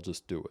 so I'll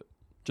just do it.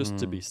 Just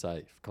to be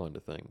safe kind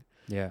of thing.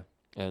 Yeah.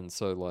 And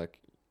so, like,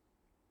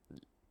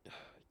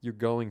 you're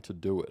going to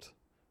do it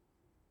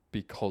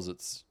because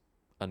it's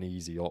an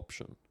easy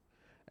option.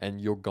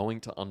 And you're going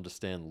to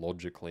understand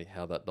logically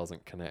how that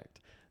doesn't connect.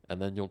 And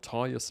then you'll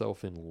tie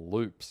yourself in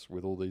loops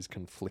with all these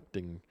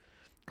conflicting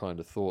kind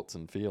of thoughts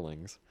and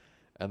feelings.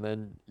 And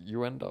then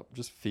you end up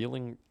just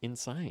feeling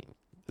insane.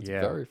 It's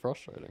very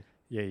frustrating.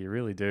 Yeah, you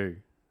really do.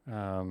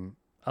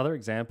 Other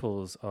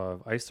examples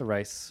of, I used to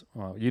race,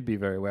 well, you'd be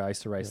very aware, I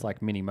used to race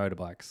like mini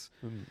motorbikes.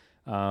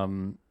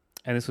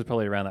 And this was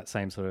probably around that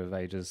same sort of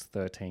ages,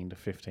 13 to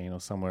 15 or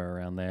somewhere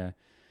around there.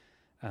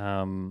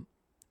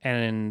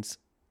 And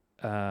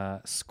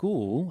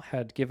school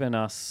had given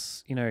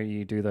us,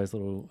 you do those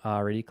little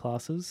RE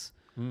classes.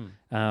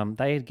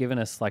 They had given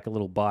us like a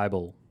little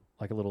Bible,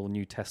 like a little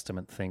New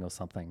Testament thing or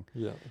something.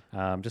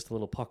 Yeah. Just a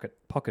little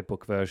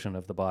pocketbook version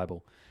of the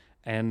Bible.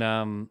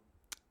 And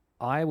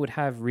I would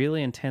have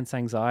really intense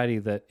anxiety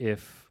that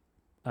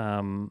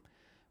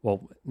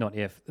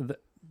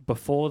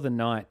before the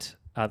night...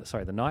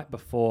 the night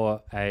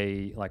before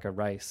a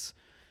race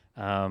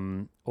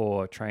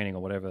or training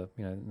or whatever,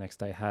 the next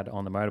day had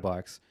on the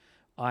motorbikes,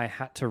 I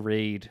had to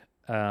read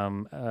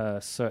a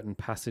certain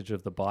passage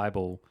of the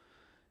Bible.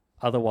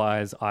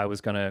 Otherwise, I was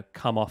going to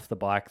come off the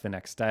bike the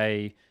next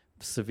day,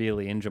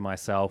 severely injure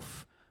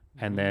myself,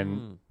 and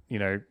then,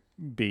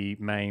 be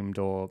maimed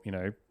or,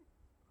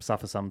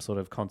 suffer some sort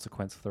of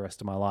consequence for the rest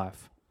of my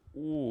life.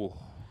 Ooh,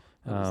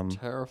 that was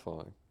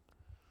terrifying.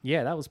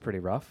 Yeah, that was pretty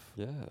rough.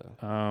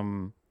 Yeah.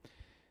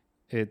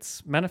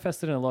 It's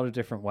manifested in a lot of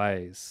different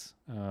ways.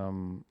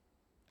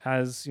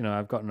 As,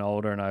 I've gotten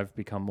older and I've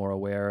become more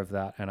aware of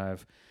that and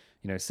I've,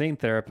 seen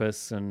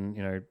therapists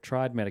and,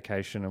 tried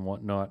medication and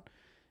whatnot,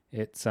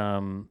 It's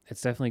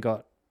definitely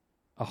got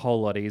a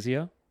whole lot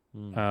easier.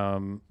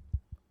 Mm.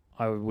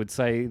 I would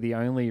say the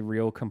only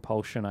real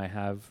compulsion I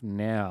have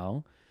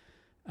now,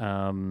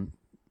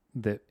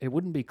 that it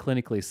wouldn't be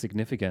clinically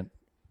significant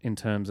in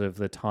terms of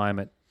the time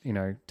it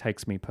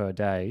takes me per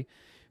day,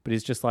 but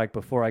it's just like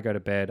before I go to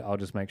bed, I'll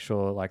just make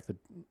sure like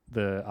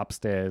the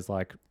upstairs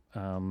like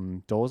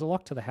doors are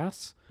locked to the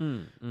house,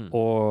 Mm. Mm.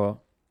 or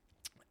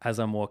as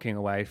I'm walking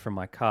away from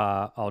my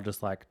car, I'll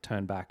just like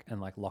turn back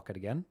and like lock it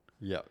again.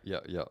 Yeah, yeah,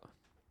 yeah.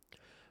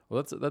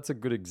 Well, that's a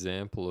good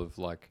example of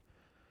like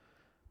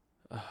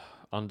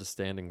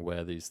understanding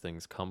where these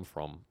things come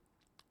from.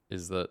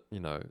 Is that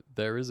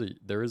there is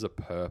a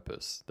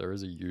purpose, there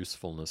is a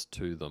usefulness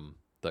to them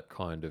that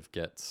kind of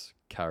gets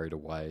carried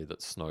away,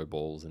 that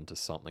snowballs into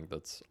something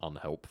that's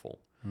unhelpful.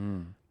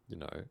 Mm.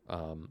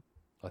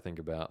 I think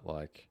about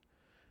like,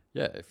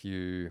 yeah, if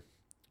you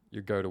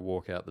go to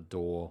walk out the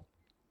door,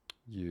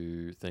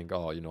 you think,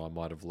 oh, I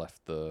might have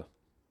left the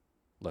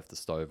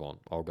stove on.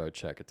 I'll go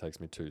check. It takes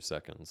me 2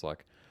 seconds.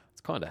 Like,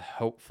 it's kind of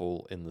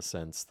helpful in the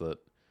sense that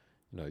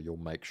you'll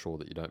make sure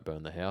that you don't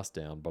burn the house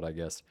down. But I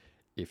guess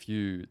if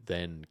you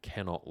then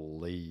cannot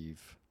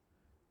leave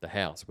the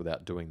house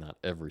without doing that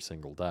every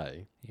single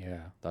day,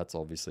 Yeah. that's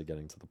obviously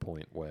getting to the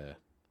point where,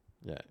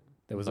 yeah,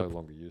 There was no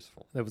longer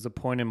useful. There was a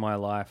point in my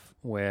life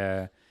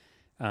where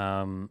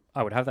I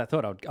would have that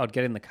thought. I'd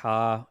get in the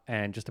car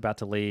and just about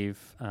to leave,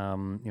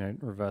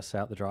 reverse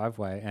out the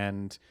driveway,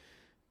 and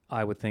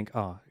I would think,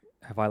 oh,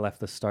 have I left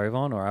the stove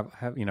on, or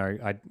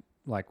I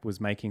like was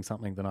making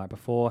something the night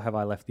before. Have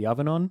I left the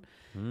oven on?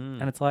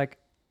 And it's like,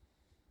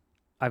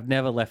 I've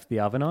never left the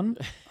oven on.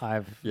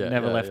 I've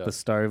never left the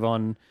stove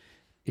on.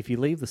 If you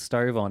leave the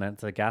stove on and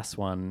it's a gas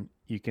one,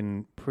 you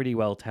can pretty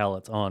well tell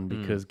it's on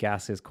because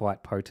gas is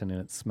quite potent in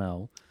its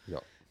smell. Yeah.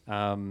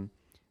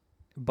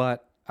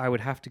 But I would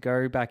have to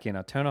go back in.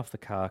 I'd turn off the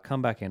car,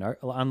 come back in,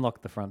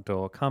 unlock the front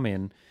door, come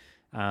in,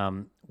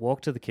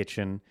 walk to the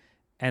kitchen.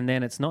 And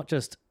then it's not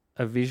just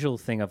a visual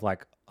thing of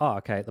like, oh,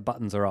 okay, the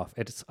buttons are off.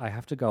 I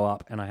have to go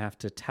up and I have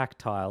to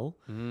tactile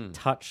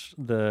touch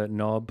the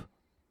knob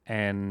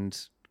and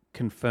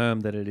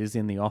confirm that it is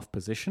in the off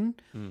position.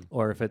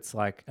 Or if it's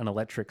like an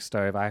electric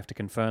stove, I have to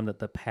confirm that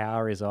the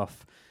power is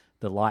off,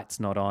 the light's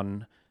not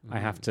on. I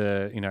have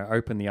to,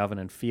 open the oven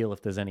and feel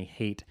if there's any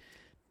heat.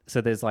 So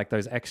there's like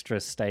those extra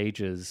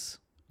stages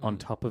on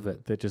top of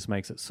it that just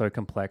makes it so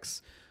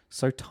complex,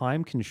 so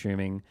time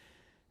consuming,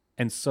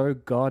 and so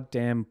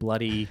goddamn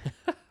bloody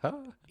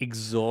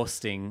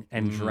exhausting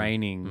and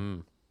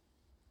draining.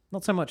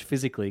 Not so much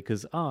physically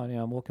because,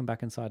 I'm walking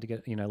back inside to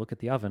get, look at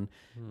the oven,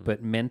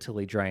 but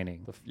mentally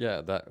draining.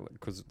 That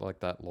because like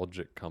that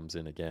logic comes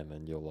in again,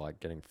 and you're like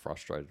getting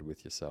frustrated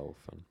with yourself.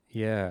 And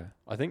Yeah.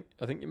 I think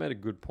you made a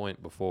good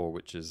point before,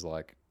 which is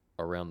like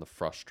around the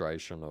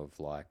frustration of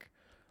like,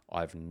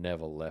 I've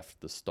never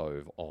left the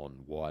stove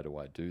on. Why do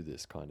I do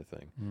this kind of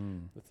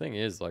thing? The thing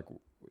is, like,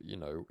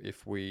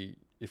 if we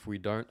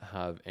don't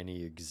have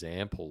any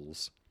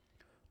examples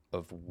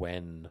of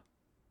when,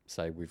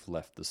 say, we've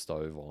left the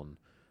stove on,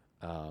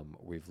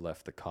 we've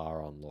left the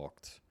car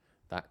unlocked,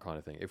 that kind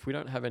of thing. If we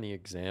don't have any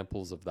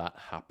examples of that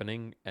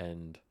happening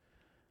and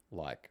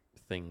like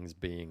things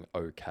being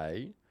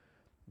okay,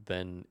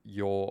 then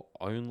your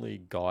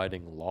only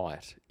guiding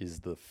light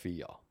is the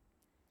fear.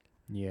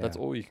 Yeah. That's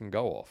all you can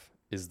go off,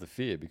 is the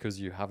fear, because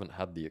you haven't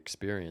had the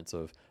experience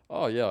of,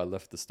 oh yeah, I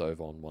left the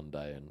stove on one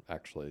day and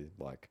actually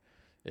like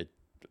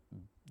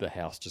the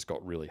house just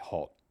got really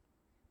hot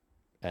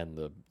and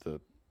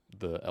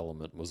the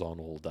element was on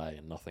all day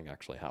and nothing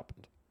actually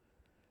happened.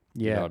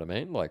 Yeah. You know what I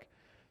mean? Like,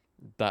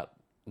 that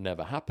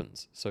never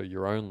happens. So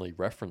your only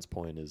reference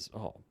point is,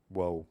 oh,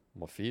 well,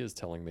 my fear is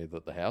telling me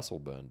that the house will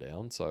burn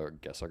down, so I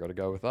guess I got to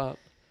go with that.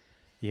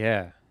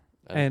 Yeah.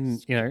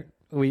 And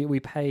we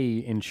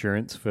pay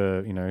insurance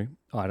for,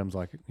 items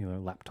like,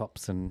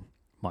 laptops and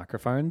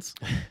microphones.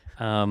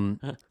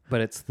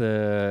 But it's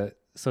the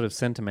sort of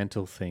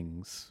sentimental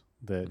things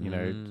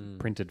that,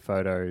 printed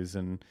photos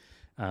and,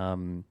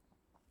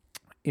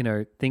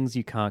 things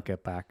you can't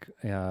get back.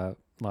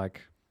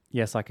 Like,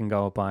 yes, I can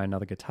go buy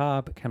another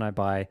guitar, but can I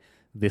buy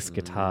this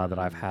guitar that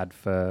I've had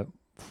for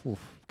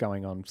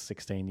going on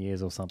 16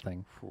 years or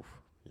something?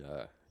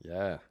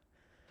 Yeah.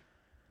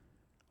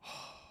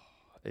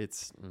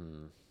 It's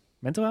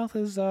mental health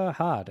is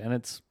hard, and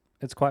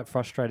it's quite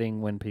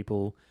frustrating when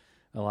people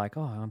are like,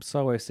 "Oh, I'm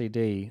so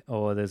OCD,"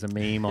 or there's a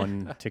meme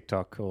on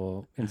TikTok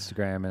or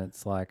Instagram, and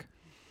it's like,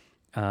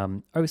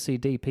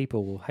 "OCD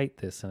people will hate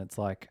this," and it's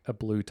like a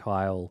blue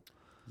tile,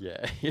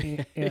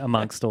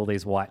 amongst all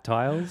these white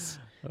tiles,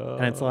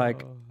 and it's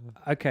like,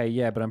 okay,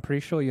 yeah, but I'm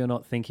pretty sure you're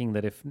not thinking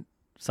that if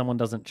someone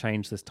doesn't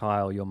change this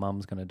tile, your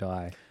mum's gonna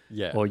die,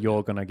 or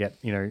you're gonna get,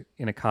 in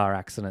a car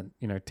accident,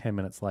 10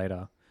 minutes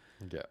later.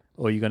 Yeah.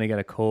 Or you're going to get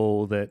a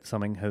call that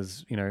something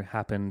has,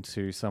 happened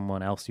to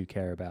someone else you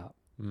care about.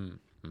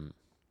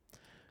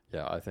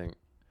 Yeah, I think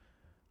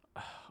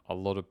a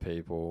lot of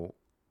people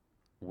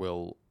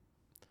will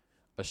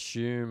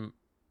assume,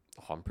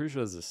 I'm pretty sure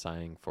there's a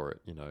saying for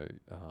it,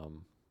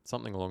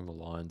 something along the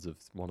lines of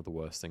one of the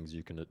worst things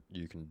you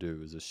can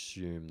do is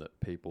assume that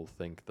people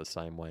think the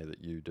same way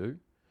that you do.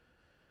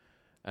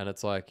 And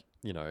it's like,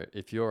 you know,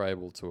 if you're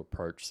able to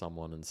approach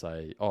someone and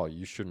say, oh,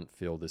 you shouldn't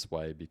feel this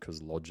way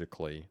because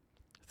logically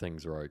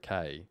things are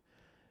okay,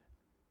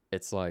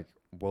 it's like,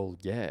 well,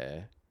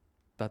 yeah,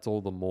 that's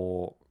all the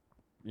more,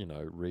 you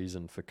know,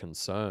 reason for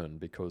concern,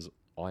 because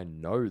I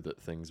know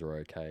that things are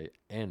okay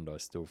and I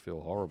still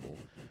feel horrible.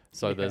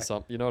 So Yeah. there's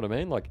some, you know what I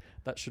mean? Like,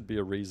 that should be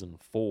a reason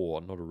for,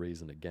 not a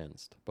reason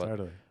against. But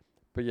Totally.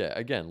 But yeah,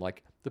 again,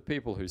 like the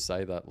people who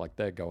say that, like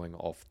they're going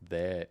off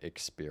their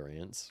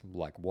experience,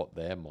 like what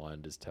their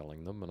mind is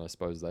telling them. And I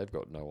suppose they've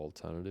got no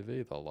alternative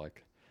either.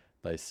 Like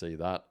they see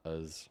that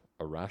as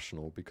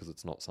irrational because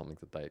it's not something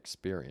that they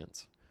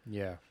experience.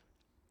 Yeah.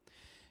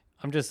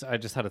 I just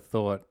had a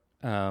thought.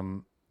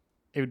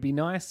 It would be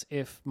nice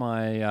if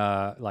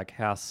my like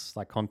house,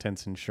 like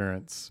contents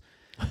insurance,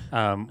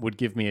 would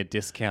give me a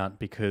discount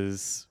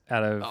because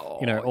out of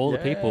all the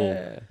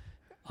people,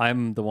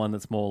 I'm the one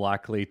that's more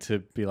likely to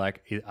be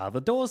like, are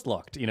the doors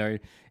locked? You know,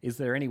 is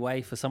there any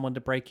way for someone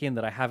to break in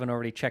that I haven't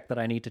already checked that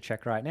I need to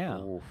check right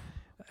now?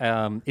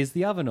 Is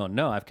the oven on?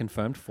 No, I've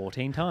confirmed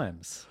 14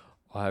 times.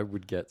 I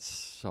would get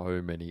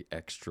so many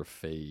extra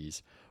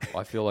fees.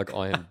 I feel like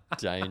I am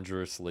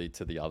dangerously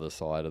to the other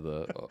side of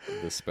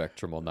the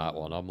spectrum on that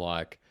one. I'm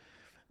like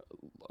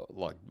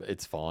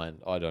it's fine.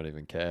 I don't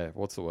even care.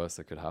 What's the worst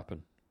that could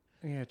happen?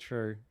 Yeah,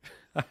 true.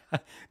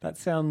 That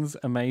sounds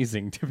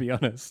amazing, to be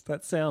honest.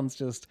 That sounds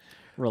just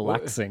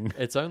relaxing.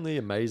 It's only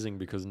amazing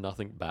because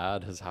nothing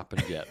bad has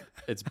happened yet.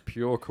 It's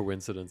pure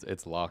coincidence.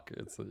 It's luck.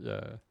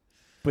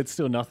 But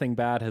still, nothing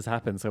bad has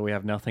happened, so we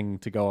have nothing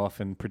to go off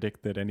and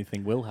predict that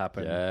anything will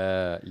happen.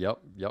 Yeah.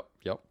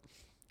 Yep.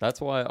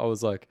 That's why I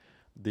was like,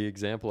 the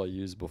example I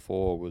used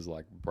before was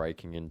like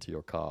breaking into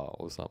your car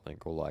or something,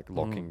 or like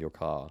locking your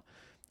car.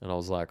 And I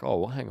was like, oh,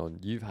 well, hang on.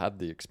 You've had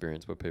the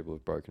experience where people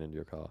have broken into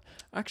your car.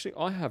 Actually,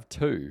 I have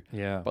too.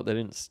 Yeah. But they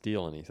didn't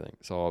steal anything.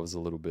 So I was a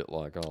little bit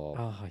like,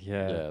 oh,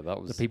 yeah. Yeah,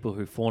 that was... The people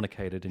who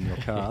fornicated in your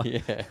car.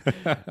 Yeah.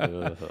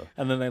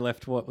 And then they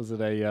left, what was it,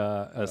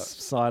 a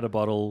cider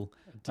bottle...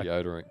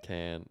 deodorant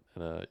can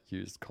and a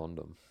used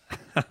condom.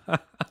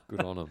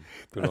 Good on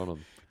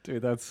them.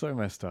 Dude, that's so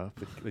messed up.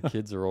 The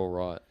kids are all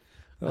right.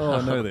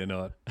 Oh, no, they're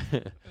not.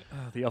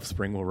 The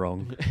offspring were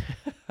wrong.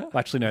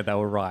 Actually, no, they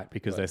were right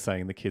because they're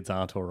saying the kids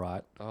aren't all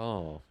right.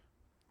 Oh.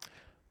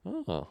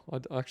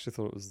 I actually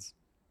thought it was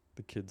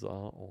the kids are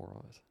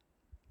all right.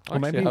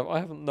 Actually, I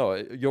haven't. No,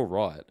 you're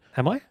right.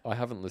 Am I? I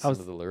haven't listened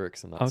to the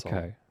lyrics in that song.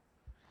 Okay.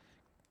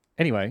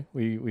 Anyway,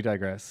 we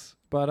digress.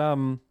 But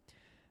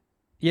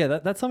yeah,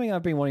 that's something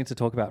I've been wanting to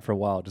talk about for a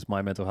while, just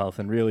my mental health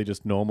and really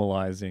just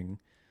normalizing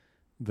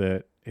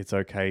that it's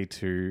okay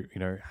to, you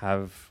know,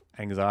 have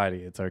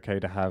anxiety. It's okay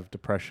to have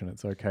depression.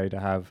 It's okay to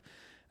have,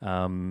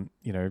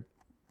 you know,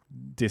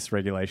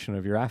 dysregulation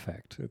of your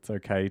affect. It's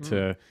okay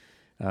to,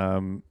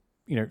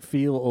 you know,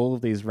 feel all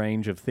of these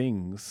range of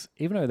things,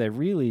 even though they're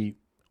really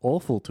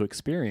awful to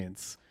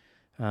experience.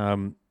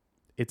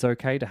 It's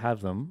okay to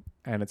have them,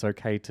 and it's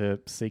okay to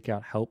seek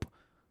out help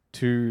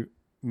to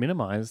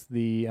minimize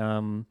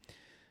the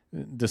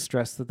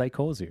distress that they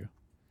cause you.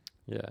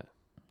 Yeah,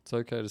 it's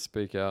okay to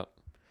speak out.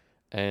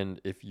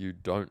 And if you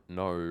don't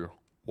know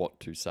what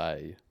to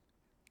say,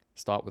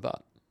 start with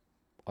that.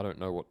 I don't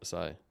know what to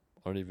say.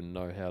 I don't even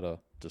know how to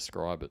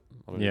describe it.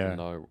 I don't even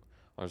know.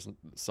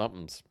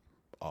 Something's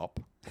up.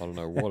 I don't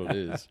know what it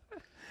is.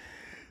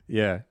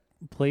 Yeah.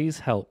 Please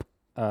help.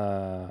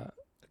 Don't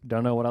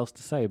know what else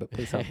to say, but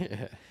please help.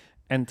 Yeah.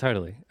 And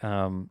totally.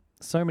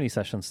 So many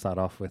sessions start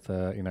off with,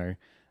 you know,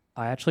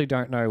 I actually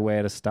don't know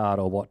where to start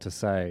or what to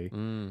say.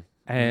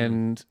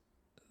 And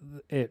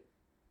it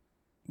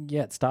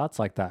starts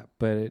like that,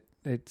 but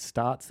it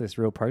starts this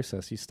real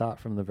process. You start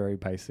from the very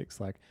basics,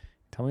 like,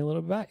 tell me a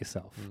little bit about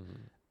yourself.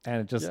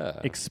 And it just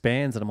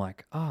expands, and I'm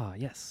like,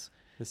 yes.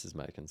 This is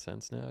making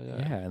sense now,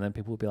 Yeah, and then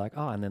people will be like,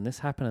 oh, and then this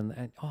happened,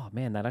 and oh,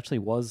 man, that actually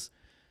was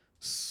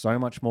so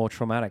much more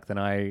traumatic than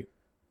I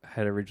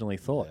had originally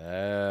thought.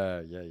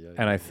 Yeah.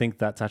 And I think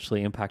that's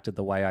actually impacted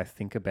the way I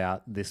think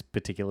about this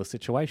particular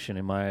situation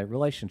in my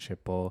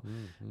relationship or,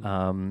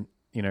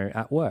 you know,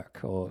 at work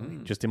or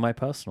just in my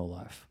personal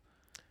life.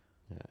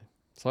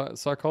 Yeah.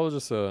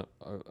 Psychologists are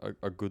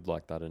good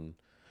like that in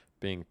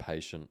being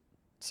patient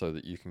so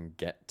that you can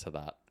get to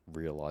that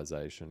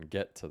realization,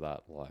 get to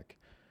that like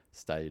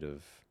state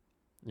of,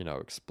 you know,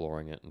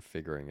 exploring it and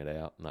figuring it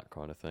out and that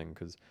kind of thing.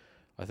 Because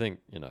I think,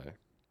 you know,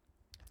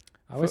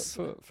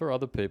 for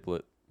other people,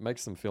 it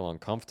makes them feel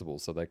uncomfortable,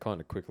 so they kind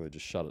of quickly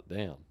just shut it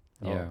down.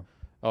 Yeah.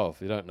 Oh,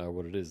 if you don't know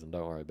what it is, then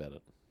don't worry about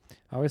it.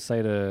 I always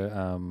say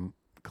to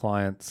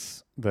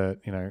clients that,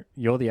 you know,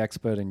 you're the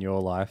expert in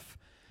your life.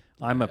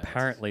 I'm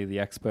apparently the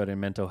expert in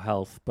mental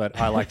health, but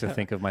I like to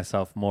think of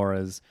myself more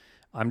as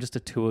I'm just a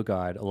tour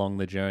guide along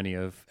the journey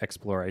of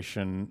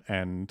exploration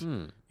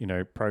and, you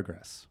know,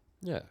 progress.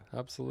 Yeah,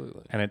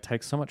 absolutely. And it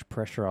takes so much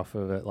pressure off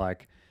of it.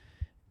 Like,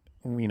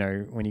 you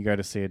know, when you go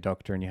to see a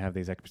doctor and you have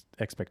these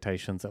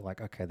expectations that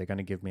like, okay, they're going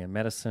to give me a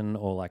medicine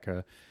or like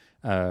a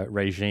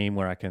regime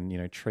where I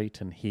can,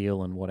 treat and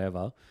heal and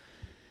whatever.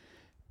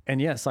 And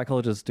yeah,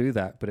 psychologists do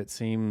that, but it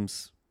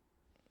seems,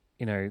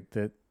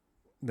 that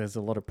there's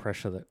a lot of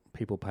pressure that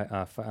people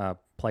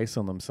place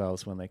on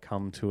themselves when they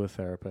come to a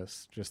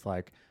therapist. Just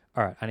like,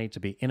 all right, I need to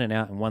be in and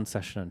out in one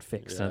session and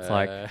fixed. And it's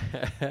like,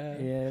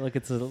 yeah, look,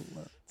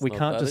 we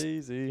can't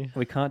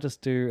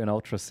just do an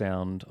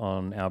ultrasound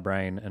on our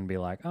brain and be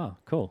like, oh,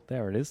 cool,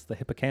 there it is, the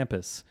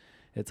hippocampus.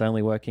 It's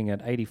only working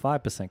at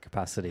 85%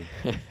 capacity.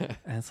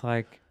 And it's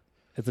like,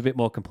 it's a bit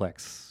more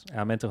complex.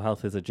 Our mental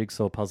health is a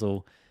jigsaw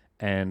puzzle,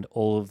 and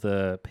all of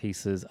the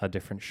pieces are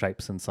different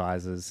shapes and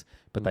sizes,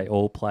 but they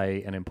all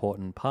play an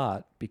important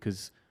part,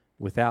 because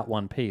without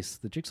one piece,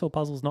 the jigsaw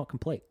puzzle is not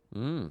complete.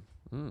 You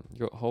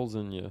got holes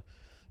in your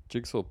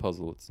jigsaw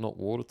puzzle. It's not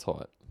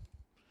watertight.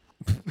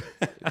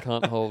 It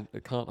can't hold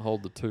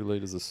the 2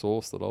 liters of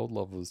sauce that old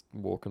love was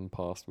walking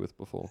past with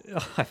before.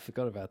 Oh, I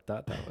forgot about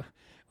that.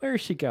 Where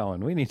is she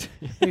going? We need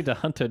to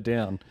hunt her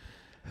down.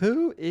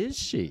 Who is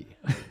she?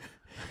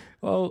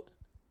 Well,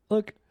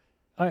 look,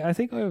 I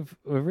think we've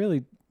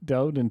really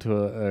delved into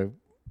a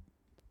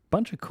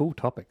bunch of cool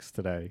topics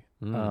today.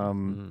 I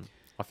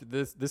think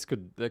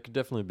there could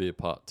definitely be a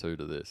part 2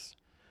 to this.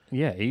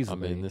 Yeah,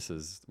 easily. I mean, this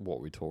is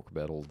what we talk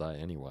about all day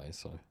anyway.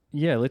 So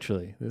yeah,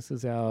 literally, this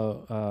is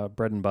our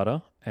bread and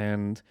butter.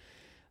 And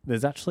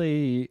there's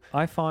actually,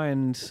 I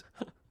find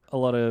a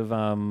lot of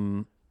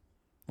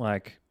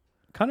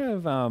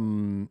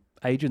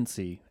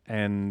agency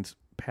and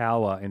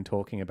power in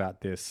talking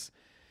about this.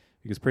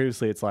 Because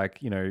previously it's like,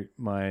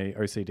 my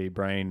OCD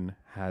brain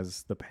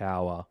has the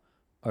power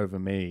over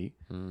me.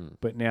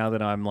 But now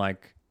that I'm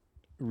like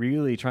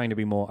really trying to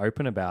be more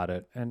open about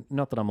it, and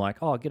not that I'm like,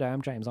 oh, g'day,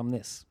 I'm James, I'm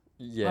this.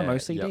 Yeah, I'm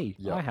OCD.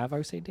 Yep. I have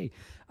OCD.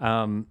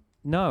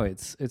 No,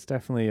 it's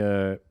definitely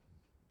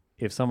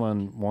if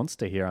someone wants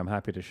to hear, I'm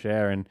happy to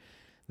share. And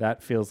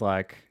that feels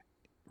like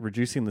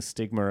reducing the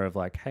stigma of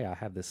like, hey, I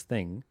have this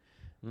thing.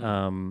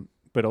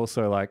 But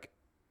also like,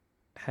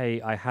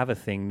 hey, I have a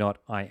thing, not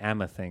I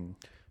am a thing.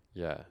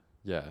 Yeah.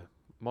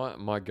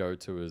 My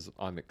go-to is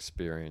I'm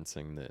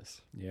experiencing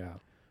this. Yeah.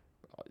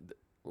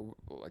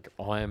 Like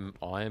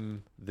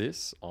I'm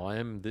this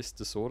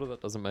disorder.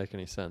 That doesn't make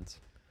any sense.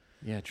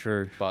 Yeah,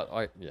 true. But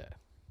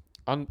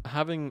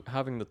having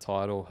the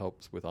title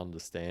helps with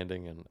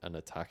understanding and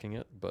attacking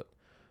it. But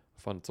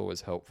I find it's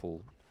always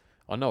helpful.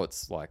 I know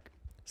it's like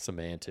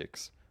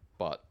semantics,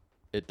 but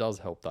it does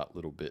help that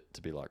little bit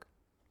to be like,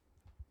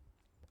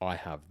 I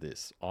have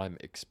this. I'm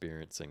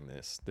experiencing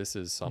this. This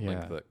is something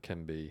that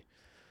can be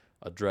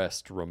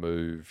addressed,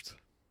 removed,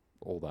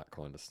 all that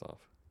kind of stuff.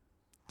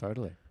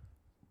 Totally.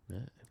 Yeah.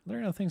 Are there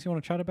any other things you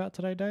want to chat about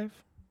today, Dave?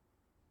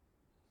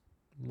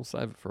 We'll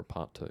save it for a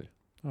part 2.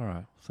 All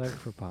right. Save it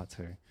for part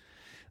 2.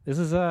 This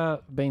has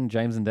been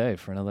James and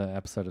Dave for another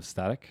episode of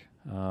Static.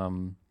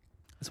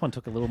 This one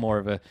took a little more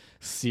of a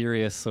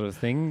serious sort of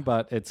thing,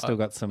 but it's still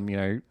got some,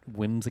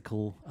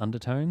 whimsical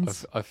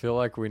undertones. I feel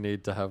like we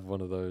need to have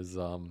one of those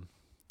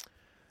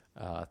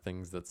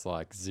things that's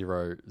like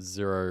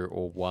 0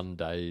 or 1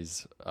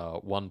 days,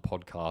 1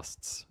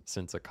 podcasts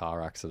since a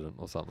car accident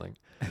or something.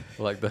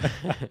 Like where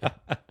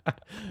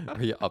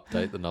you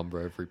update the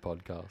number every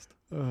podcast.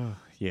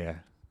 Yeah,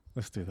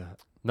 let's do that.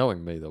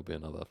 Knowing me, there'll be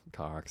another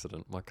car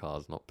accident. My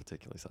car's not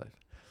particularly safe.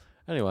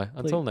 Anyway,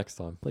 until next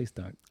time. Please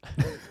don't.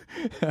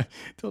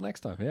 Till next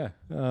time, yeah.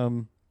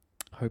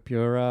 Hope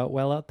you're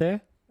well out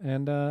there.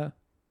 And this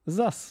is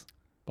us.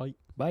 Bye.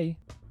 Bye.